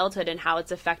his childhood and how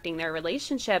it's affecting their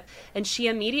relationship. And she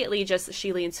immediately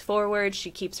she leans forward,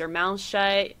 she keeps her mouth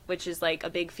shut, which is like a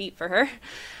big feat for her.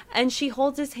 And she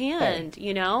holds his hand,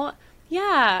 Right.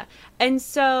 Yeah. And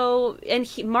so,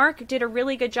 Mark did a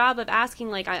really good job of asking,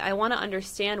 like, I want to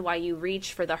understand why you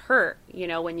reach for the hurt,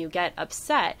 when you get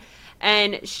upset.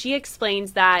 And she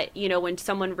explains that, when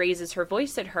someone raises her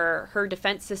voice at her, her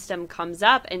defense system comes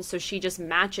up. And so she just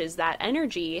matches that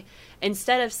energy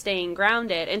instead of staying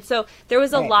grounded. And so there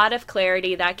was a Right. lot of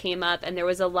clarity that came up, and there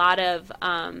was a lot of,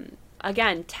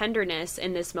 again, tenderness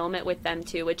in this moment with them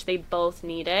too, which they both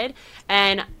needed.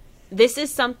 And this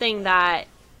is something that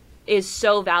is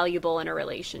so valuable in a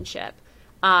relationship.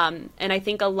 And I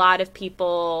think a lot of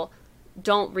people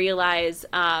don't realize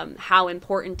how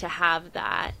important to have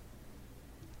that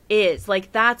is.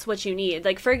 Like, that's what you need.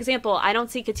 Like, for example, I don't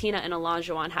see Katina and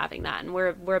Olajuwon having that, and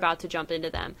we're about to jump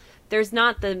into them. There's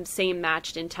not the same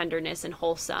matched in tenderness and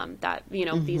wholesome that,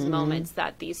 Mm-hmm. these moments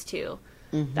that these two,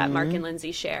 that Mark and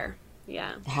Lindsay share.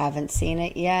 Yeah. Haven't seen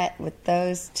it yet with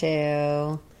those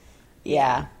two.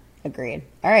 Yeah, agreed.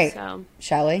 All right, So,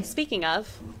 shall we? speaking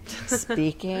of,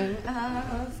 Speaking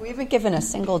of, we haven't given a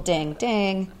single ding.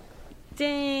 ding.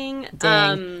 Ding.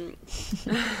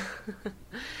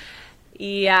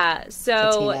 Yeah.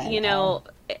 So, Katina and Elle.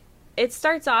 it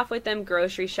starts off with them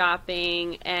grocery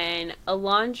shopping, and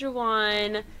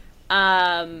Olajuwon,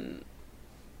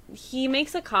 he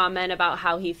makes a comment about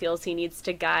how he feels he needs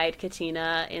to guide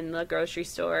Katina in the grocery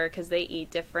store because they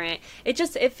eat different.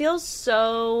 It feels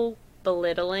so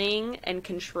belittling and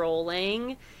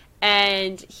controlling,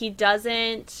 and he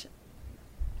doesn't.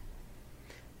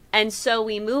 And so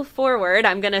we move forward.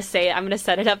 I'm going to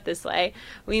set it up this way.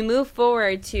 We move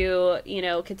forward to,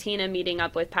 Katina meeting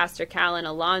up with Pastor Cal, and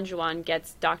Olajuwon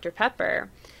gets Dr. Pepper.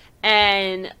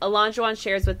 And Olajuwon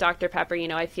shares with Dr. Pepper,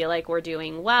 I feel like we're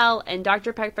doing well. And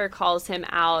Dr. Pepper calls him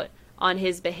out on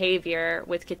his behavior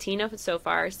with Katina so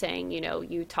far, saying,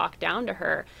 you talk down to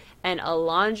her. And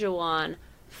Olajuwon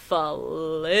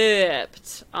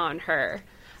flipped on her.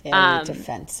 Very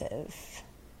defensive.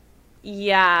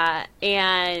 Yeah,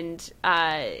 and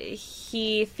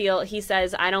he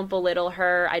says, I don't belittle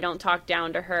her, I don't talk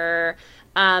down to her.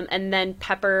 And then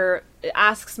Pepper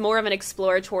asks more of an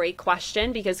exploratory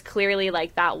question, because clearly,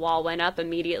 like, that wall went up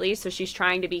immediately. So she's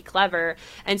trying to be clever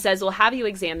and says, well, have you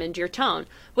examined your tone?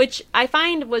 Which I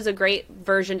find was a great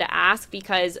version to ask,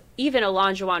 because even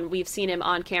Olajuwon, we've seen him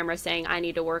on camera saying, I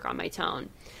need to work on my tone.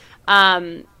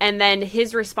 And then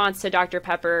his response to Dr.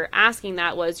 Pepper asking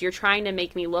that was, you're trying to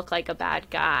make me look like a bad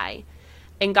guy.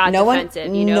 and got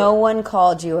defensive. No one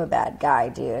called you a bad guy,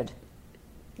 dude.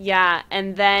 Yeah,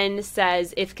 and then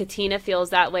says, if Katina feels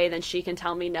that way, then she can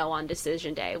tell me no on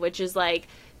decision day, which is like,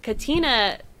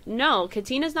 Katina's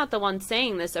not the one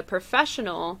saying this. A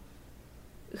professional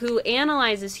who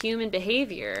analyzes human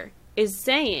behavior is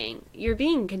saying, you're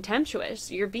being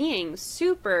contemptuous. You're being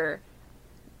super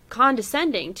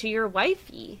condescending to your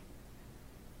wifey.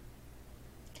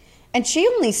 And she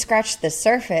only scratched the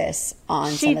surface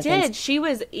on some of the things. She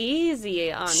was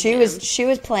easy on him. She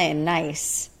was playing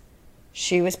nice.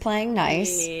 She was playing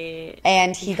nice.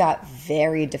 And he got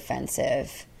very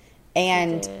defensive.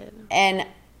 And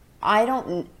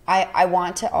I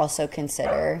want to also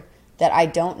consider that I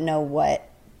don't know what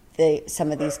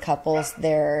some of these couples,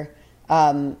 their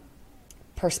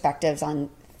perspectives on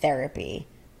therapy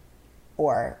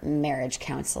or marriage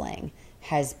counseling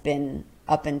has been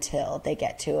up until they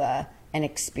get to an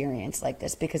experience like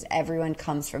this, because everyone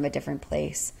comes from a different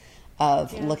place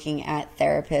of looking at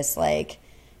therapists like,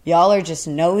 y'all are just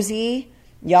nosy,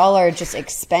 y'all are just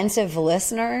expensive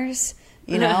listeners,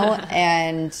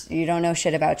 and you don't know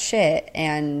shit about shit.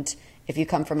 And if you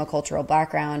come from a cultural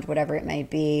background, whatever it may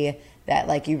be, that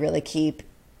like you really keep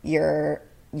your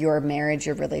marriage,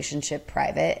 your relationship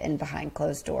private and behind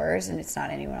closed doors, and it's not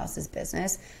anyone else's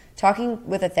business. Talking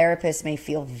with a therapist may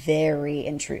feel very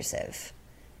intrusive.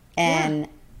 And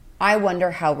I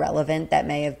wonder how relevant that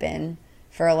may have been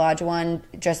for Olajuwon,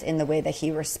 just in the way that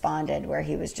he responded, where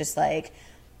he was just like,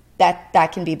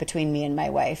 that can be between me and my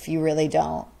wife. You really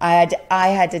don't. I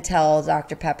had to tell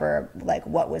Dr. Pepper like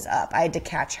what was up. I had to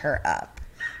catch her up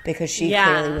because she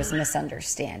clearly was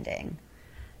misunderstanding.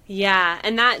 Yeah,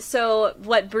 and so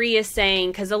what Bree is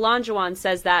saying, because Olajuwon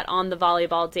says that on the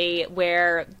volleyball date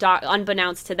where,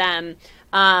 unbeknownst to them,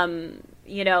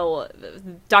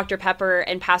 Dr. Pepper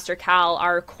and Pastor Cal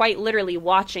are quite literally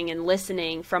watching and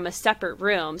listening from a separate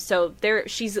room. So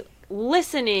she's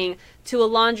listening to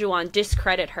Olajuwon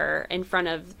discredit her in front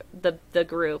of the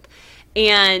group.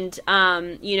 And,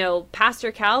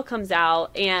 Pastor Cal comes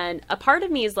out, and a part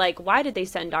of me is like, why did they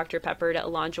send Dr. Pepper to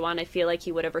Olajuwon? I feel like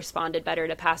he would have responded better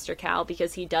to Pastor Cal,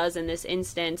 because he does in this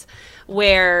instance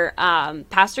where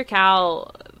Pastor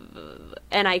Cal,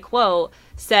 and I quote,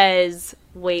 says,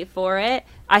 wait for it,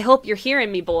 I hope you're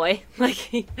hearing me, boy. Like,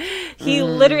 he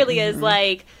literally is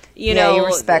like, he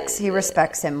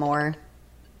respects him more.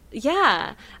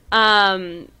 Yeah.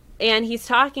 And he's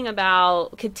talking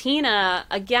about Katina,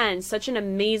 again, such an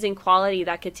amazing quality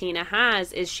that Katina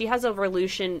has is she has a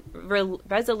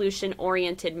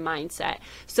resolution-oriented mindset.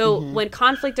 So when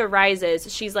conflict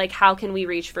arises, she's like, how can we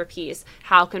reach for peace?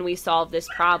 How can we solve this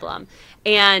problem?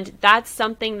 And that's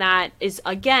something that is,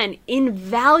 again,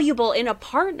 invaluable in a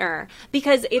partner.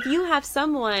 Because if you have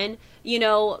someone,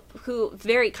 who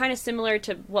very kind of similar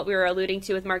to what we were alluding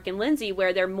to with Mark and Lindsay,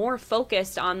 where they're more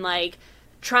focused on like,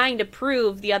 trying to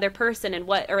prove the other person and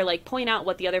point out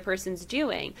what the other person's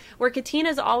doing. Where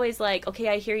Katina's always like, okay,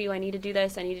 I hear you, I need to do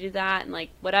this, I need to do that, and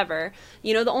like, whatever.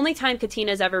 The only time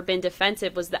Katina's ever been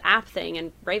defensive was the app thing,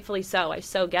 and rightfully so. I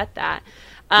so get that.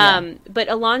 But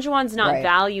Olajuwon's not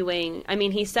valuing,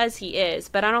 he says he is,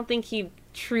 but I don't think he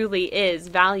truly is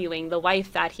valuing the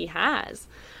wife that he has.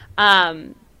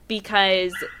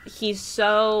 Because he's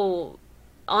so,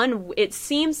 it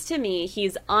seems to me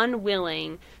he's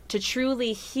unwilling to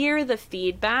truly hear the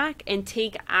feedback and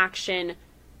take action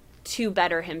to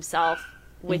better himself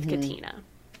with Katina.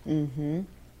 Mm-hmm.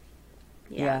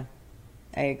 Yeah,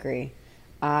 I agree.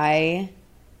 I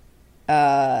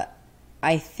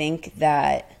think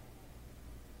that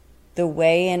the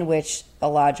way in which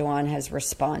Olajuwon has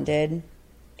responded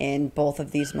in both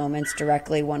of these moments,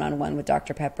 directly one-on-one with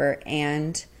Dr. Pepper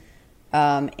and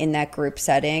in that group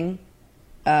setting,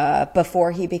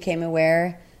 before he became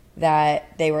aware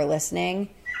that they were listening.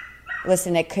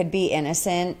 Listen, it could be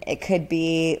innocent. It could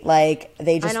be like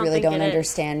they just really don't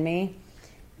understand me.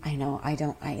 I know. I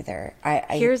don't either.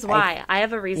 Here's why. I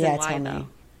have a reason why, though. Me.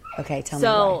 Okay, tell me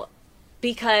why. So,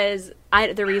 because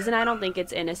the reason I don't think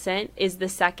it's innocent is the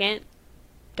second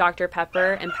Dr.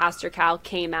 Pepper and Pastor Cal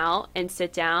came out and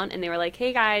sit down and they were like,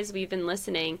 hey guys, we've been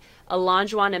listening.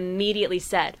 Olajuwon immediately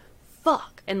said,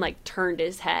 fuck, and like turned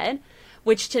his head.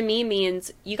 Which to me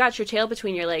means you got your tail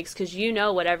between your legs because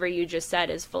whatever you just said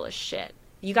is full of shit.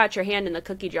 You got your hand in the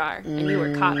cookie jar and you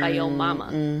were caught by your mama.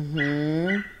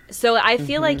 Mm-hmm. So I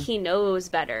feel like he knows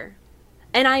better.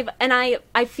 And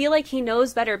I feel like he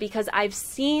knows better because I've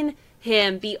seen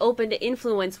him be open to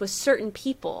influence with certain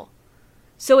people.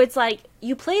 So it's like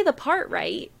you play the part,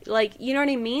 right? Like, you know what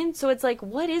I mean? So it's like,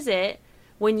 what is it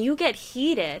when you get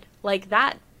heated like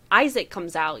that Isaac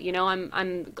comes out, you know,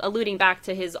 I'm alluding back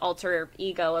to his alter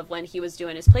ego of when he was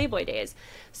doing his Playboy days.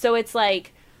 So it's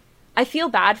like, I feel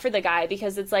bad for the guy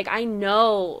because it's like, I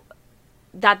know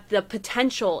that the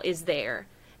potential is there.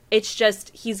 It's just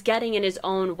he's getting in his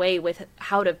own way with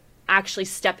how to actually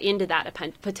step into that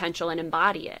potential and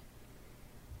embody it.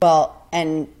 Well,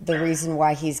 and the reason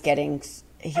why he's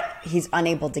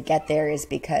unable to get there is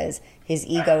because his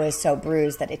ego is so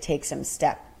bruised that it takes him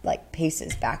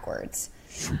paces backwards.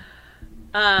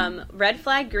 Red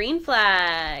flag, green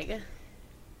flag.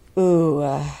 Ooh,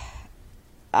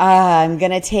 I'm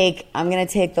gonna take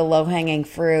the low hanging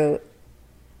fruit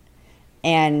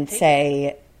and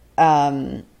say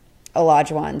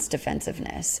Olajuwon's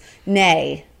defensiveness.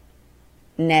 Nay,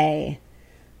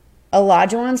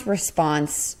 Olajuwon's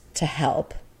response to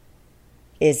help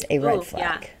is a red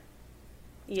flag.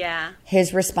 Yeah.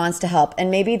 His response to help,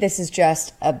 and maybe this is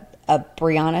just a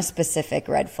Brianna specific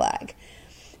red flag.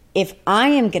 If I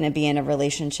am going to be in a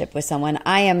relationship with someone,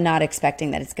 I am not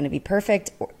expecting that it's going to be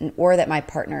perfect or that my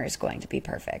partner is going to be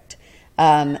perfect.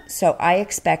 So I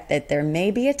expect that there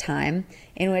may be a time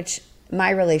in which my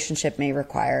relationship may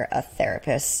require a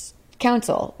therapist's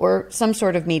counsel or some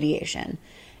sort of mediation.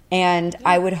 And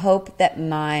I would hope that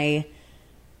my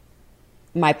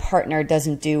partner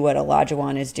doesn't do what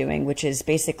Olajuwon is doing, which is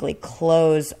basically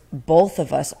close both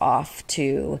of us off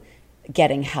to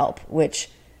getting help, which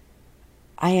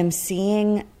I am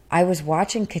seeing. I was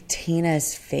watching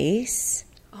Katina's face.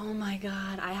 Oh my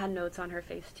God. I had notes on her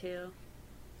face too.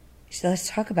 So let's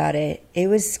talk about it. It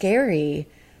was scary.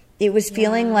 It was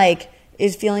feeling like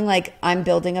I'm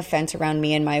building a fence around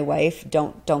me and my wife.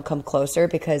 Don't come closer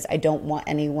because I don't want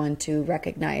anyone to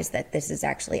recognize that this is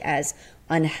actually as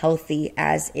unhealthy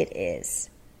as it is.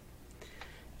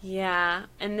 Yeah.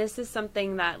 And this is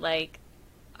something that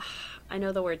I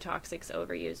know the word toxic's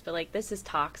overused, but this is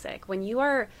toxic. When you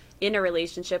are in a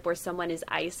relationship where someone is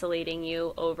isolating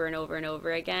you over and over and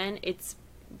over again, it's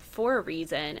for a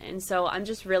reason. And so I'm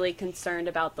just really concerned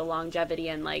about the longevity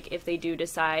and if they do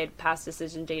decide past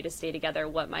decision day to stay together,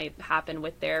 what might happen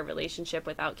with their relationship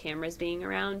without cameras being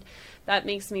around. That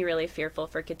makes me really fearful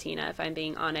for Katina, if I'm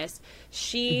being honest.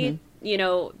 She, you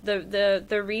know,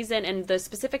 the reason and the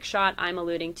specific shot I'm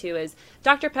alluding to is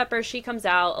Dr. Pepper, she comes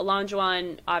out,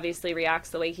 Olajuwon obviously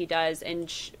reacts the way he does,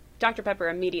 and Dr. Pepper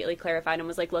immediately clarified and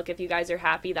was like, look, if you guys are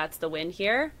happy, that's the win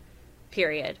here,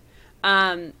 period.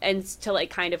 And to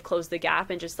kind of close the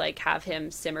gap and just have him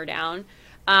simmer down.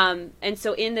 And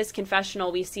so in this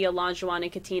confessional, we see Olajuwon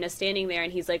and Katina standing there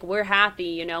and he's like, we're happy,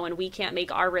 you know, and we can't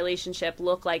make our relationship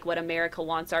look like what America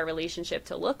wants our relationship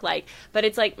to look like. But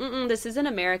it's this isn't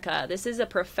America. This is a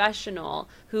professional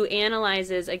who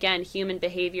analyzes, again, human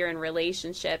behavior and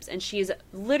relationships. And she's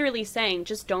literally saying,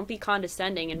 just don't be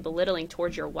condescending and belittling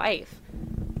towards your wife.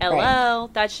 LL, right.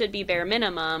 That should be bare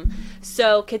minimum.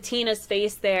 So Katina's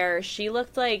face there, she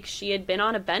looked like she had been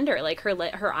on a bender.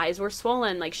 Her eyes were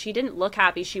swollen. She didn't look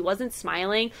happy. She wasn't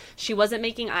smiling. She wasn't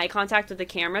making eye contact with the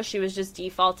camera. She was just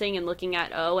defaulting and looking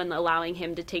at O and allowing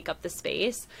him to take up the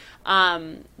space,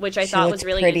 which I thought was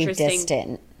really interesting.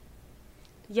 Distant.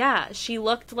 Yeah, she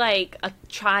looked like a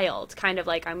child, kind of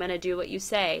I'm going to do what you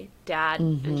say, Dad,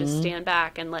 and just stand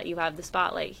back and let you have the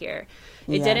spotlight here.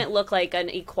 It didn't look like an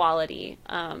equality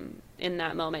in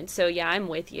that moment. So, yeah, I'm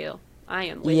with you. I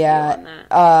am with you on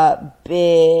that.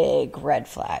 Big red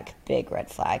flag. Big red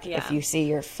flag. Yeah. If you see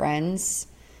your friends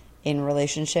in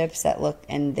relationships that look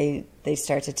and they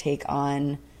start to take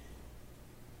on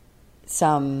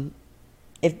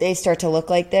if they start to look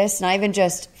like this, not even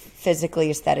just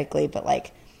physically, aesthetically,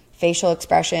 but facial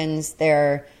expressions,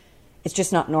 it's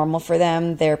just not normal for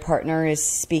them. Their partner is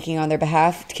speaking on their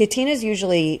behalf. Katina's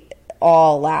usually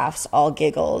all laughs, all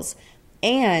giggles,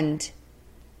 and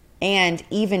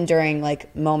even during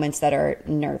moments that are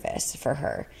nervous for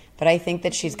her. But I think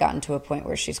that she's gotten to a point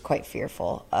where she's quite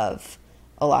fearful of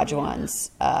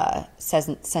Olajuwon's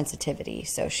sensitivity.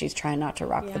 So she's trying not to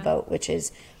rock the boat, which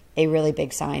is a really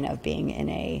big sign of being in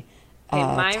a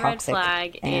my toxic red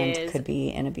flag and could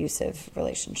be an abusive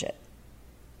relationship.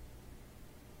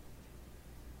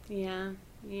 Yeah.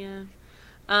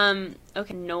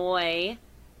 Okay, Noi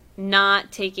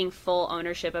not taking full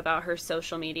ownership about her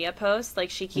social media posts.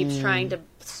 She keeps trying to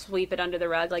sweep it under the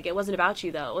rug. It wasn't about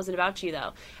you, though. It wasn't about you,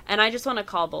 though. And I just want to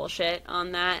call bullshit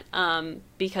on that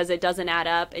because it doesn't add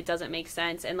up. It doesn't make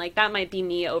sense. And, that might be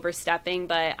me overstepping,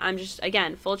 but I'm just,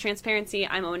 again, full transparency.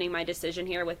 I'm owning my decision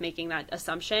here with making that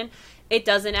assumption. It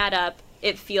doesn't add up.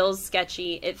 It feels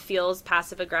sketchy. It feels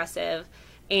passive-aggressive.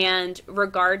 And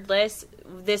regardless,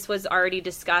 this was already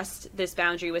discussed. This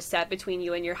boundary was set between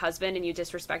you and your husband, and you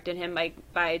disrespected him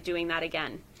by doing that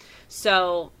again.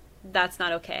 So that's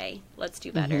not okay. Let's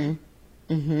do better.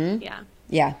 Yeah.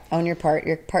 Yeah. Own your part.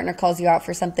 Your partner calls you out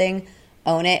for something,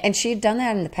 own it. And she'd done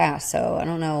that in the past, so I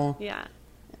don't know. Yeah.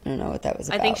 I don't know what that was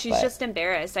about. I think she's just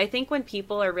embarrassed. I think when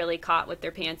people are really caught with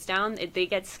their pants down, they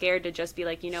get scared to just be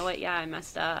like, you know what? Yeah, I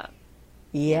messed up.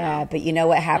 Yeah, but you know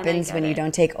what happens when you it.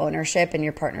 don't take ownership and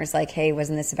your partner's like, hey,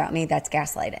 wasn't this about me? That's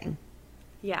gaslighting.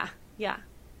 Yeah. Yeah.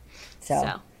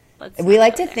 So let's we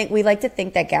like to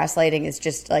think that gaslighting is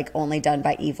just like only done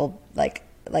by evil, like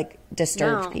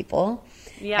disturbed No. people.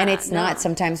 Yeah, and it's no. not.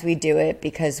 Sometimes we do it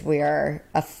because we are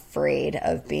afraid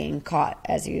of being caught,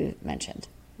 as you mentioned.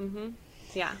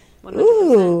 Yeah. 100%.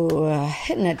 Ooh,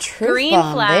 hitting a truth Green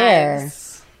bomb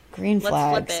flags. there. Green Let's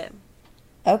flags. flip it.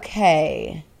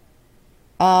 Okay.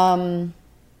 All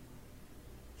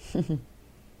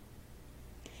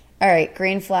right,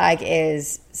 green flag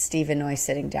is Stephen Noy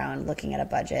sitting down looking at a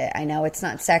budget. I know it's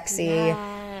not sexy. Yes.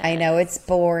 I know it's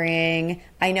boring.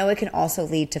 I know it can also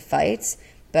lead to fights,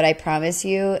 but I promise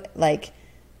you, like,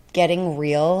 getting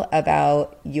real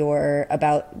about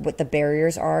what the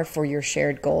barriers are for your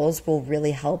shared goals will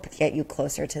really help get you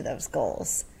closer to those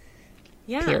goals.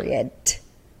 Yeah. Period.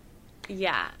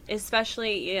 Yeah,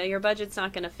 especially your budget's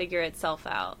not going to figure itself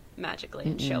out magically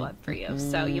and show up for you.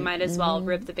 So you might as well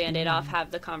rip the Band-Aid off,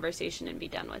 have the conversation, and be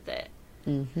done with it.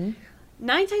 9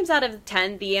 times out of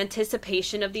 10, the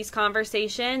anticipation of these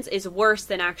conversations is worse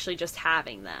than actually just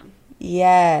having them.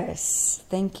 Yes.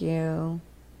 Thank you.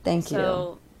 Thank So,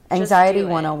 you. just Anxiety do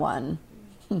it. 101.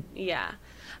 Yeah.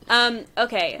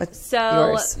 Okay. What's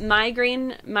So yours? my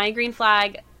green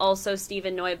flag, also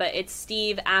Stephen Noy, but it's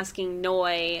Steve asking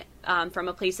Noy from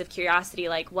a place of curiosity,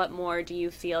 like, what more do you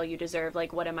feel you deserve?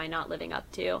 Like, what am I not living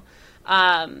up to?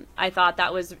 I thought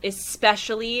that was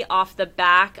especially off the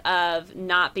back of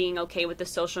not being okay with the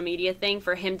social media thing,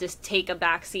 for him to take a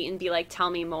backseat and be like, tell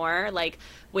me more, like,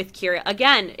 with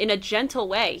again, in a gentle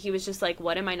way. He was just like,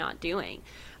 what am I not doing?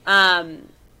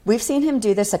 We've seen him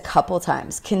do this a couple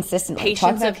times consistently.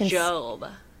 Patience of Job.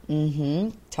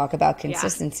 Talk about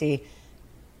consistency.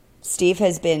 Steve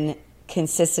has been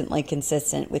consistently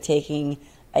consistent with taking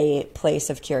a place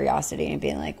of curiosity and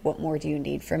being like, what more do you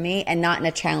need from me? And not in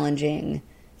a challenging,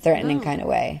 threatening kind of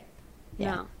way.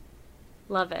 Yeah. No.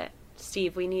 Love it.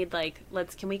 Steve, we need, like,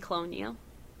 can we clone you?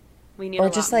 We need Or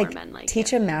a just lot like more men like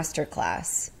teach you. a master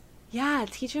class. Yeah,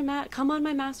 teach him come on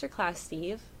my master class,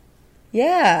 Steve.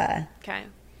 Yeah. Okay.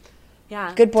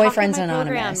 Yeah. Good Talk with Boyfriends my program.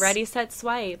 Anonymous. Ready, set,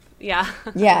 swipe. Yeah.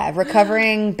 Yeah.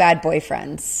 Recovering bad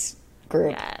boyfriends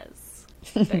group. Yes.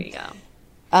 There you go.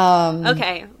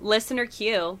 Okay. Listener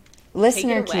Q.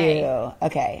 Listener Take it away. Q.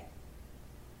 Okay.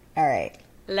 All right.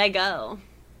 Let go.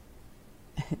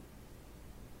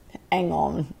 Hang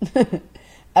on.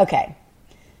 Okay.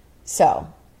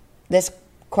 So this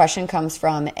question comes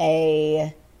from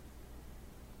a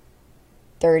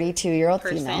 32-year-old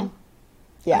Person. female.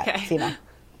 Yeah, Okay. female.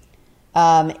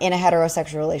 In a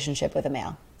heterosexual relationship with a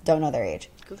male. Don't know their age.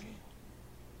 Okay.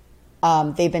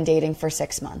 They've been dating for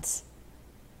 6 months.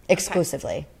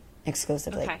 Exclusively.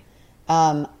 Okay.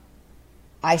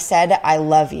 I said I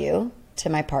love you to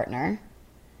my partner,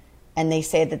 and they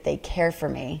say that they care for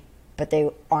me, but they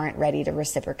aren't ready to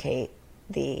reciprocate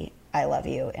the I love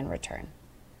you in return.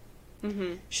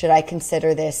 Should I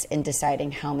consider this in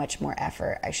deciding how much more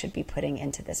effort I should be putting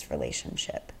into this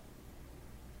relationship?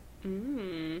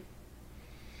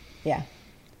 Yeah.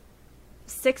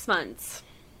 6 months.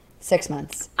 6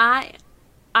 months.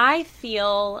 I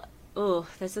feel,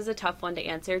 this is a tough one to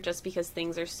answer just because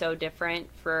things are so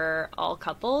different for all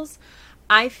couples.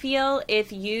 I feel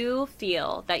if you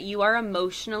feel that you are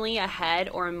emotionally ahead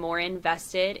or more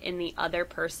invested in the other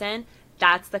person,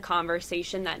 that's the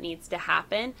conversation that needs to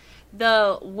happen.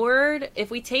 The word, if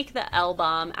we take the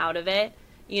L-bomb out of it,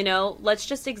 let's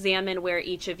just examine where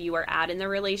each of you are at in the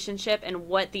relationship and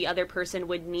what the other person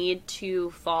would need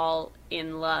to fall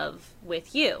in love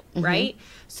with you, right?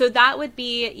 So that would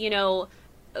be,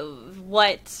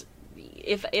 what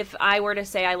if I were to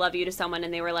say I love you to someone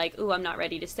and they were like, ooh, I'm not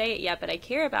ready to say it yet, but I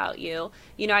care about you,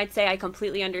 I'd say I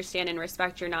completely understand and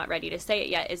respect you're not ready to say it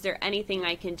yet. Is there anything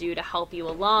I can do to help you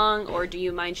along, or do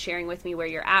you mind sharing with me where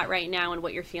you're at right now and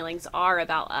what your feelings are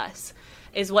about us?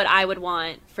 Is what I would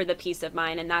want for the peace of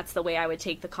mind, and that's the way I would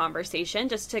take the conversation,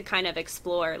 just to kind of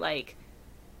explore, like,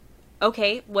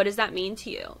 okay, what does that mean to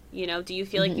you? Do you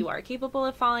feel like you are capable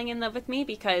of falling in love with me?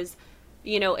 Because,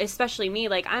 especially me,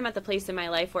 like, I'm at the place in my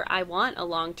life where I want a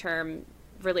long-term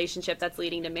relationship that's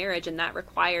leading to marriage, and that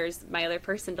requires my other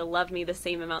person to love me the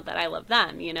same amount that I love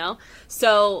them,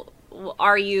 So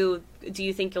do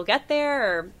you think you'll get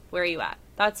there, or where are you at?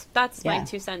 That's my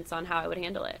 2 cents on how I would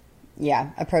handle it.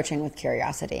 Yeah, approaching with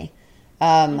curiosity.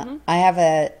 I have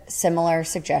a similar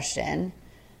suggestion,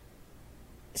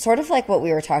 sort of like what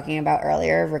we were talking about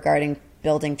earlier regarding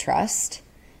building trust,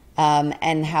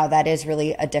 and how that is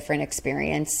really a different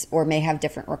experience or may have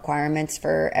different requirements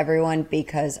for everyone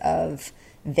because of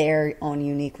their own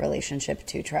unique relationship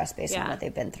to trust based on what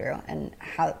they've been through and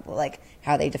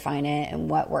how they define it and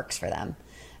what works for them.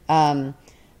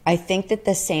 I think that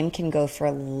the same can go for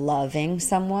loving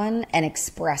someone and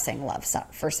expressing love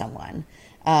for someone.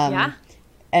 And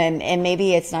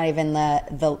maybe it's not even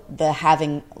the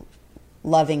having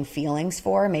loving feelings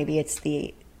for, maybe it's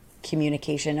the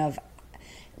communication of,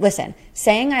 listen,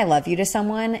 saying I love you to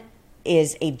someone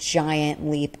is a giant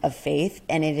leap of faith,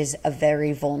 and it is a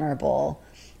very vulnerable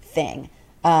thing.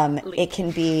 It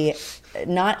can be,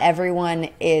 not everyone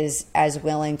is as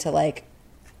willing to like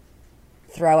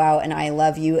throw out an I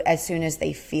love you as soon as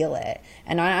they feel it.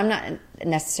 And I'm not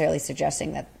necessarily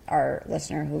suggesting that our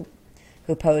listener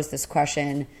who posed this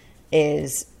question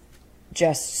is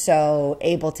just so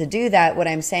able to do that. What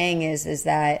I'm saying is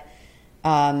that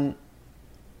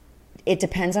it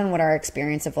depends on what our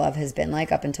experience of love has been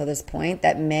like up until this point.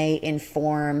 That may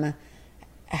inform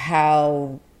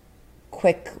how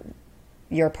quick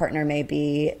your partner may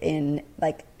be in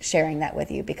like sharing that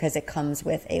with you, because it comes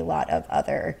with a lot of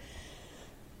other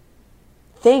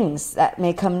things that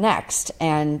may come next,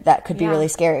 and that could be really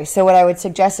scary. So what I would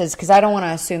suggest is, because I don't want to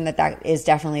assume that is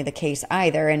definitely the case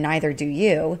either, and neither do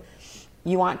you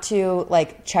want to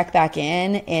like check back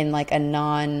in like a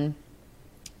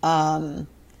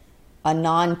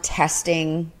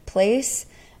non-testing place,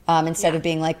 instead of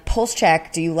being like, pulse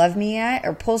check, do you love me yet?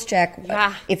 Or pulse check,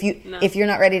 if you're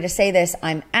not ready to say this,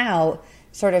 I'm out.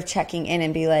 Sort of checking in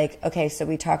and be like, okay, so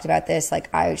we talked about this. Like,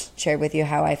 I shared with you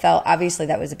how I felt. Obviously,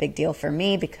 that was a big deal for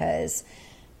me because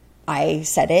I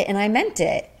said it and I meant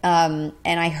it. And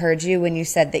I heard you when you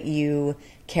said that you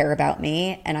care about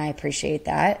me, and I appreciate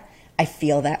that. I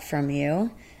feel that from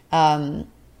you. And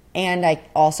I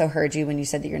also heard you when you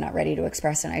said that you're not ready to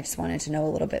express, and I just wanted to know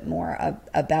a little bit more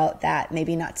about that.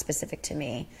 Maybe not specific to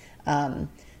me,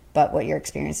 but what your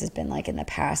experience has been like in the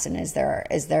past, and is there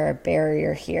a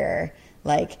barrier here?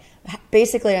 Like,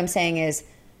 basically what I'm saying is,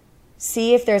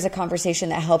 see if there's a conversation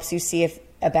that helps you see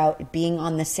about being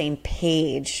on the same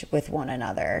page with one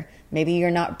another. Maybe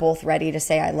you're not both ready to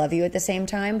say I love you at the same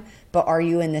time, but are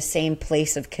you in the same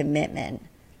place of commitment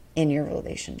in your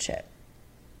relationship?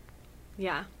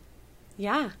 Yeah,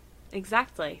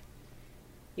 exactly.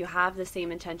 You have the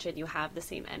same intention. You have the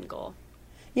same end goal.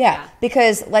 Yeah,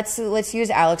 because let's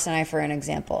use Alex and I for an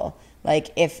example.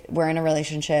 Like, if we're in a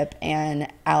relationship and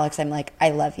Alex, I'm like, I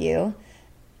love you.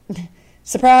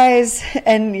 Surprise.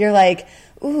 And you're like,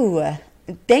 ooh,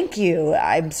 thank you.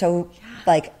 I'm so,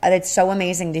 like, it's so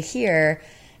amazing to hear.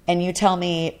 And you tell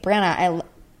me, Brianna,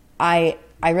 I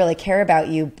really care about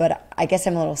you, but I guess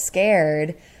I'm a little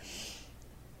scared.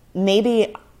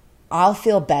 Maybe I'll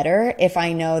feel better if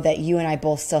I know that you and I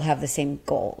both still have the same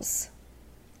goals.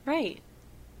 Right.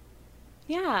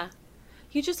 Yeah.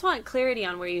 You just want clarity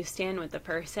on where you stand with the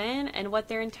person and what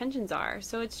their intentions are.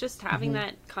 So it's just having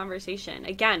that conversation,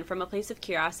 again, from a place of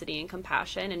curiosity and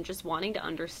compassion and just wanting to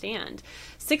understand.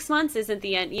 6 months isn't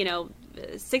the end,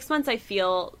 6 months I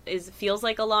feel feels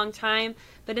like a long time,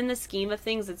 but in the scheme of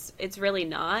things, it's really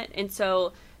not. And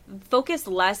so focus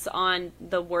less on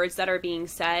the words that are being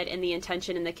said and the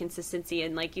intention and the consistency.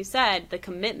 And like you said, the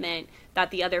commitment that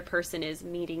the other person is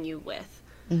meeting you with.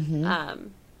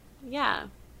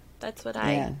 That's what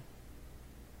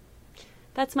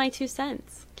that's my 2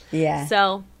 cents. Yeah.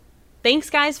 So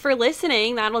thanks, guys, for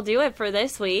listening. That'll do it for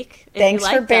this week. Thanks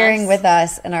for bearing with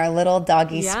us and our little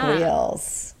doggy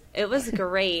squeals. It was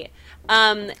great.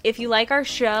 If you like our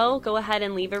show, go ahead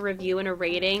and leave a review and a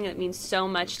rating. It means so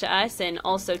much to us. And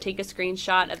also take a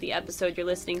screenshot of the episode you're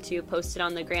listening to, post it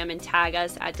on the gram, and tag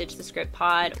us at Ditch the Script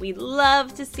Pod. We'd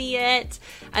love to see it.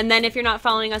 And then if you're not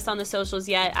following us on the socials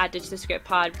yet, at Ditch the Script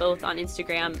Pod, both on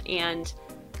Instagram and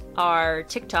our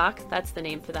TikTok. That's the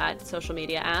name for that social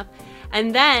media app.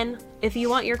 And then if you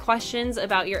want your questions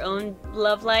about your own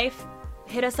love life,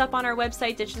 hit us up on our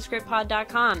website,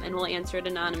 ditchthescriptpod.com, and we'll answer it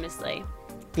anonymously.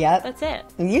 Yep. That's it.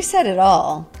 You said it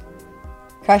all.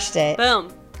 Crushed it.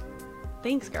 Boom.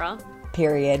 Thanks, girl.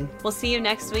 Period. We'll see you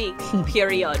next week.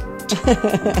 Period.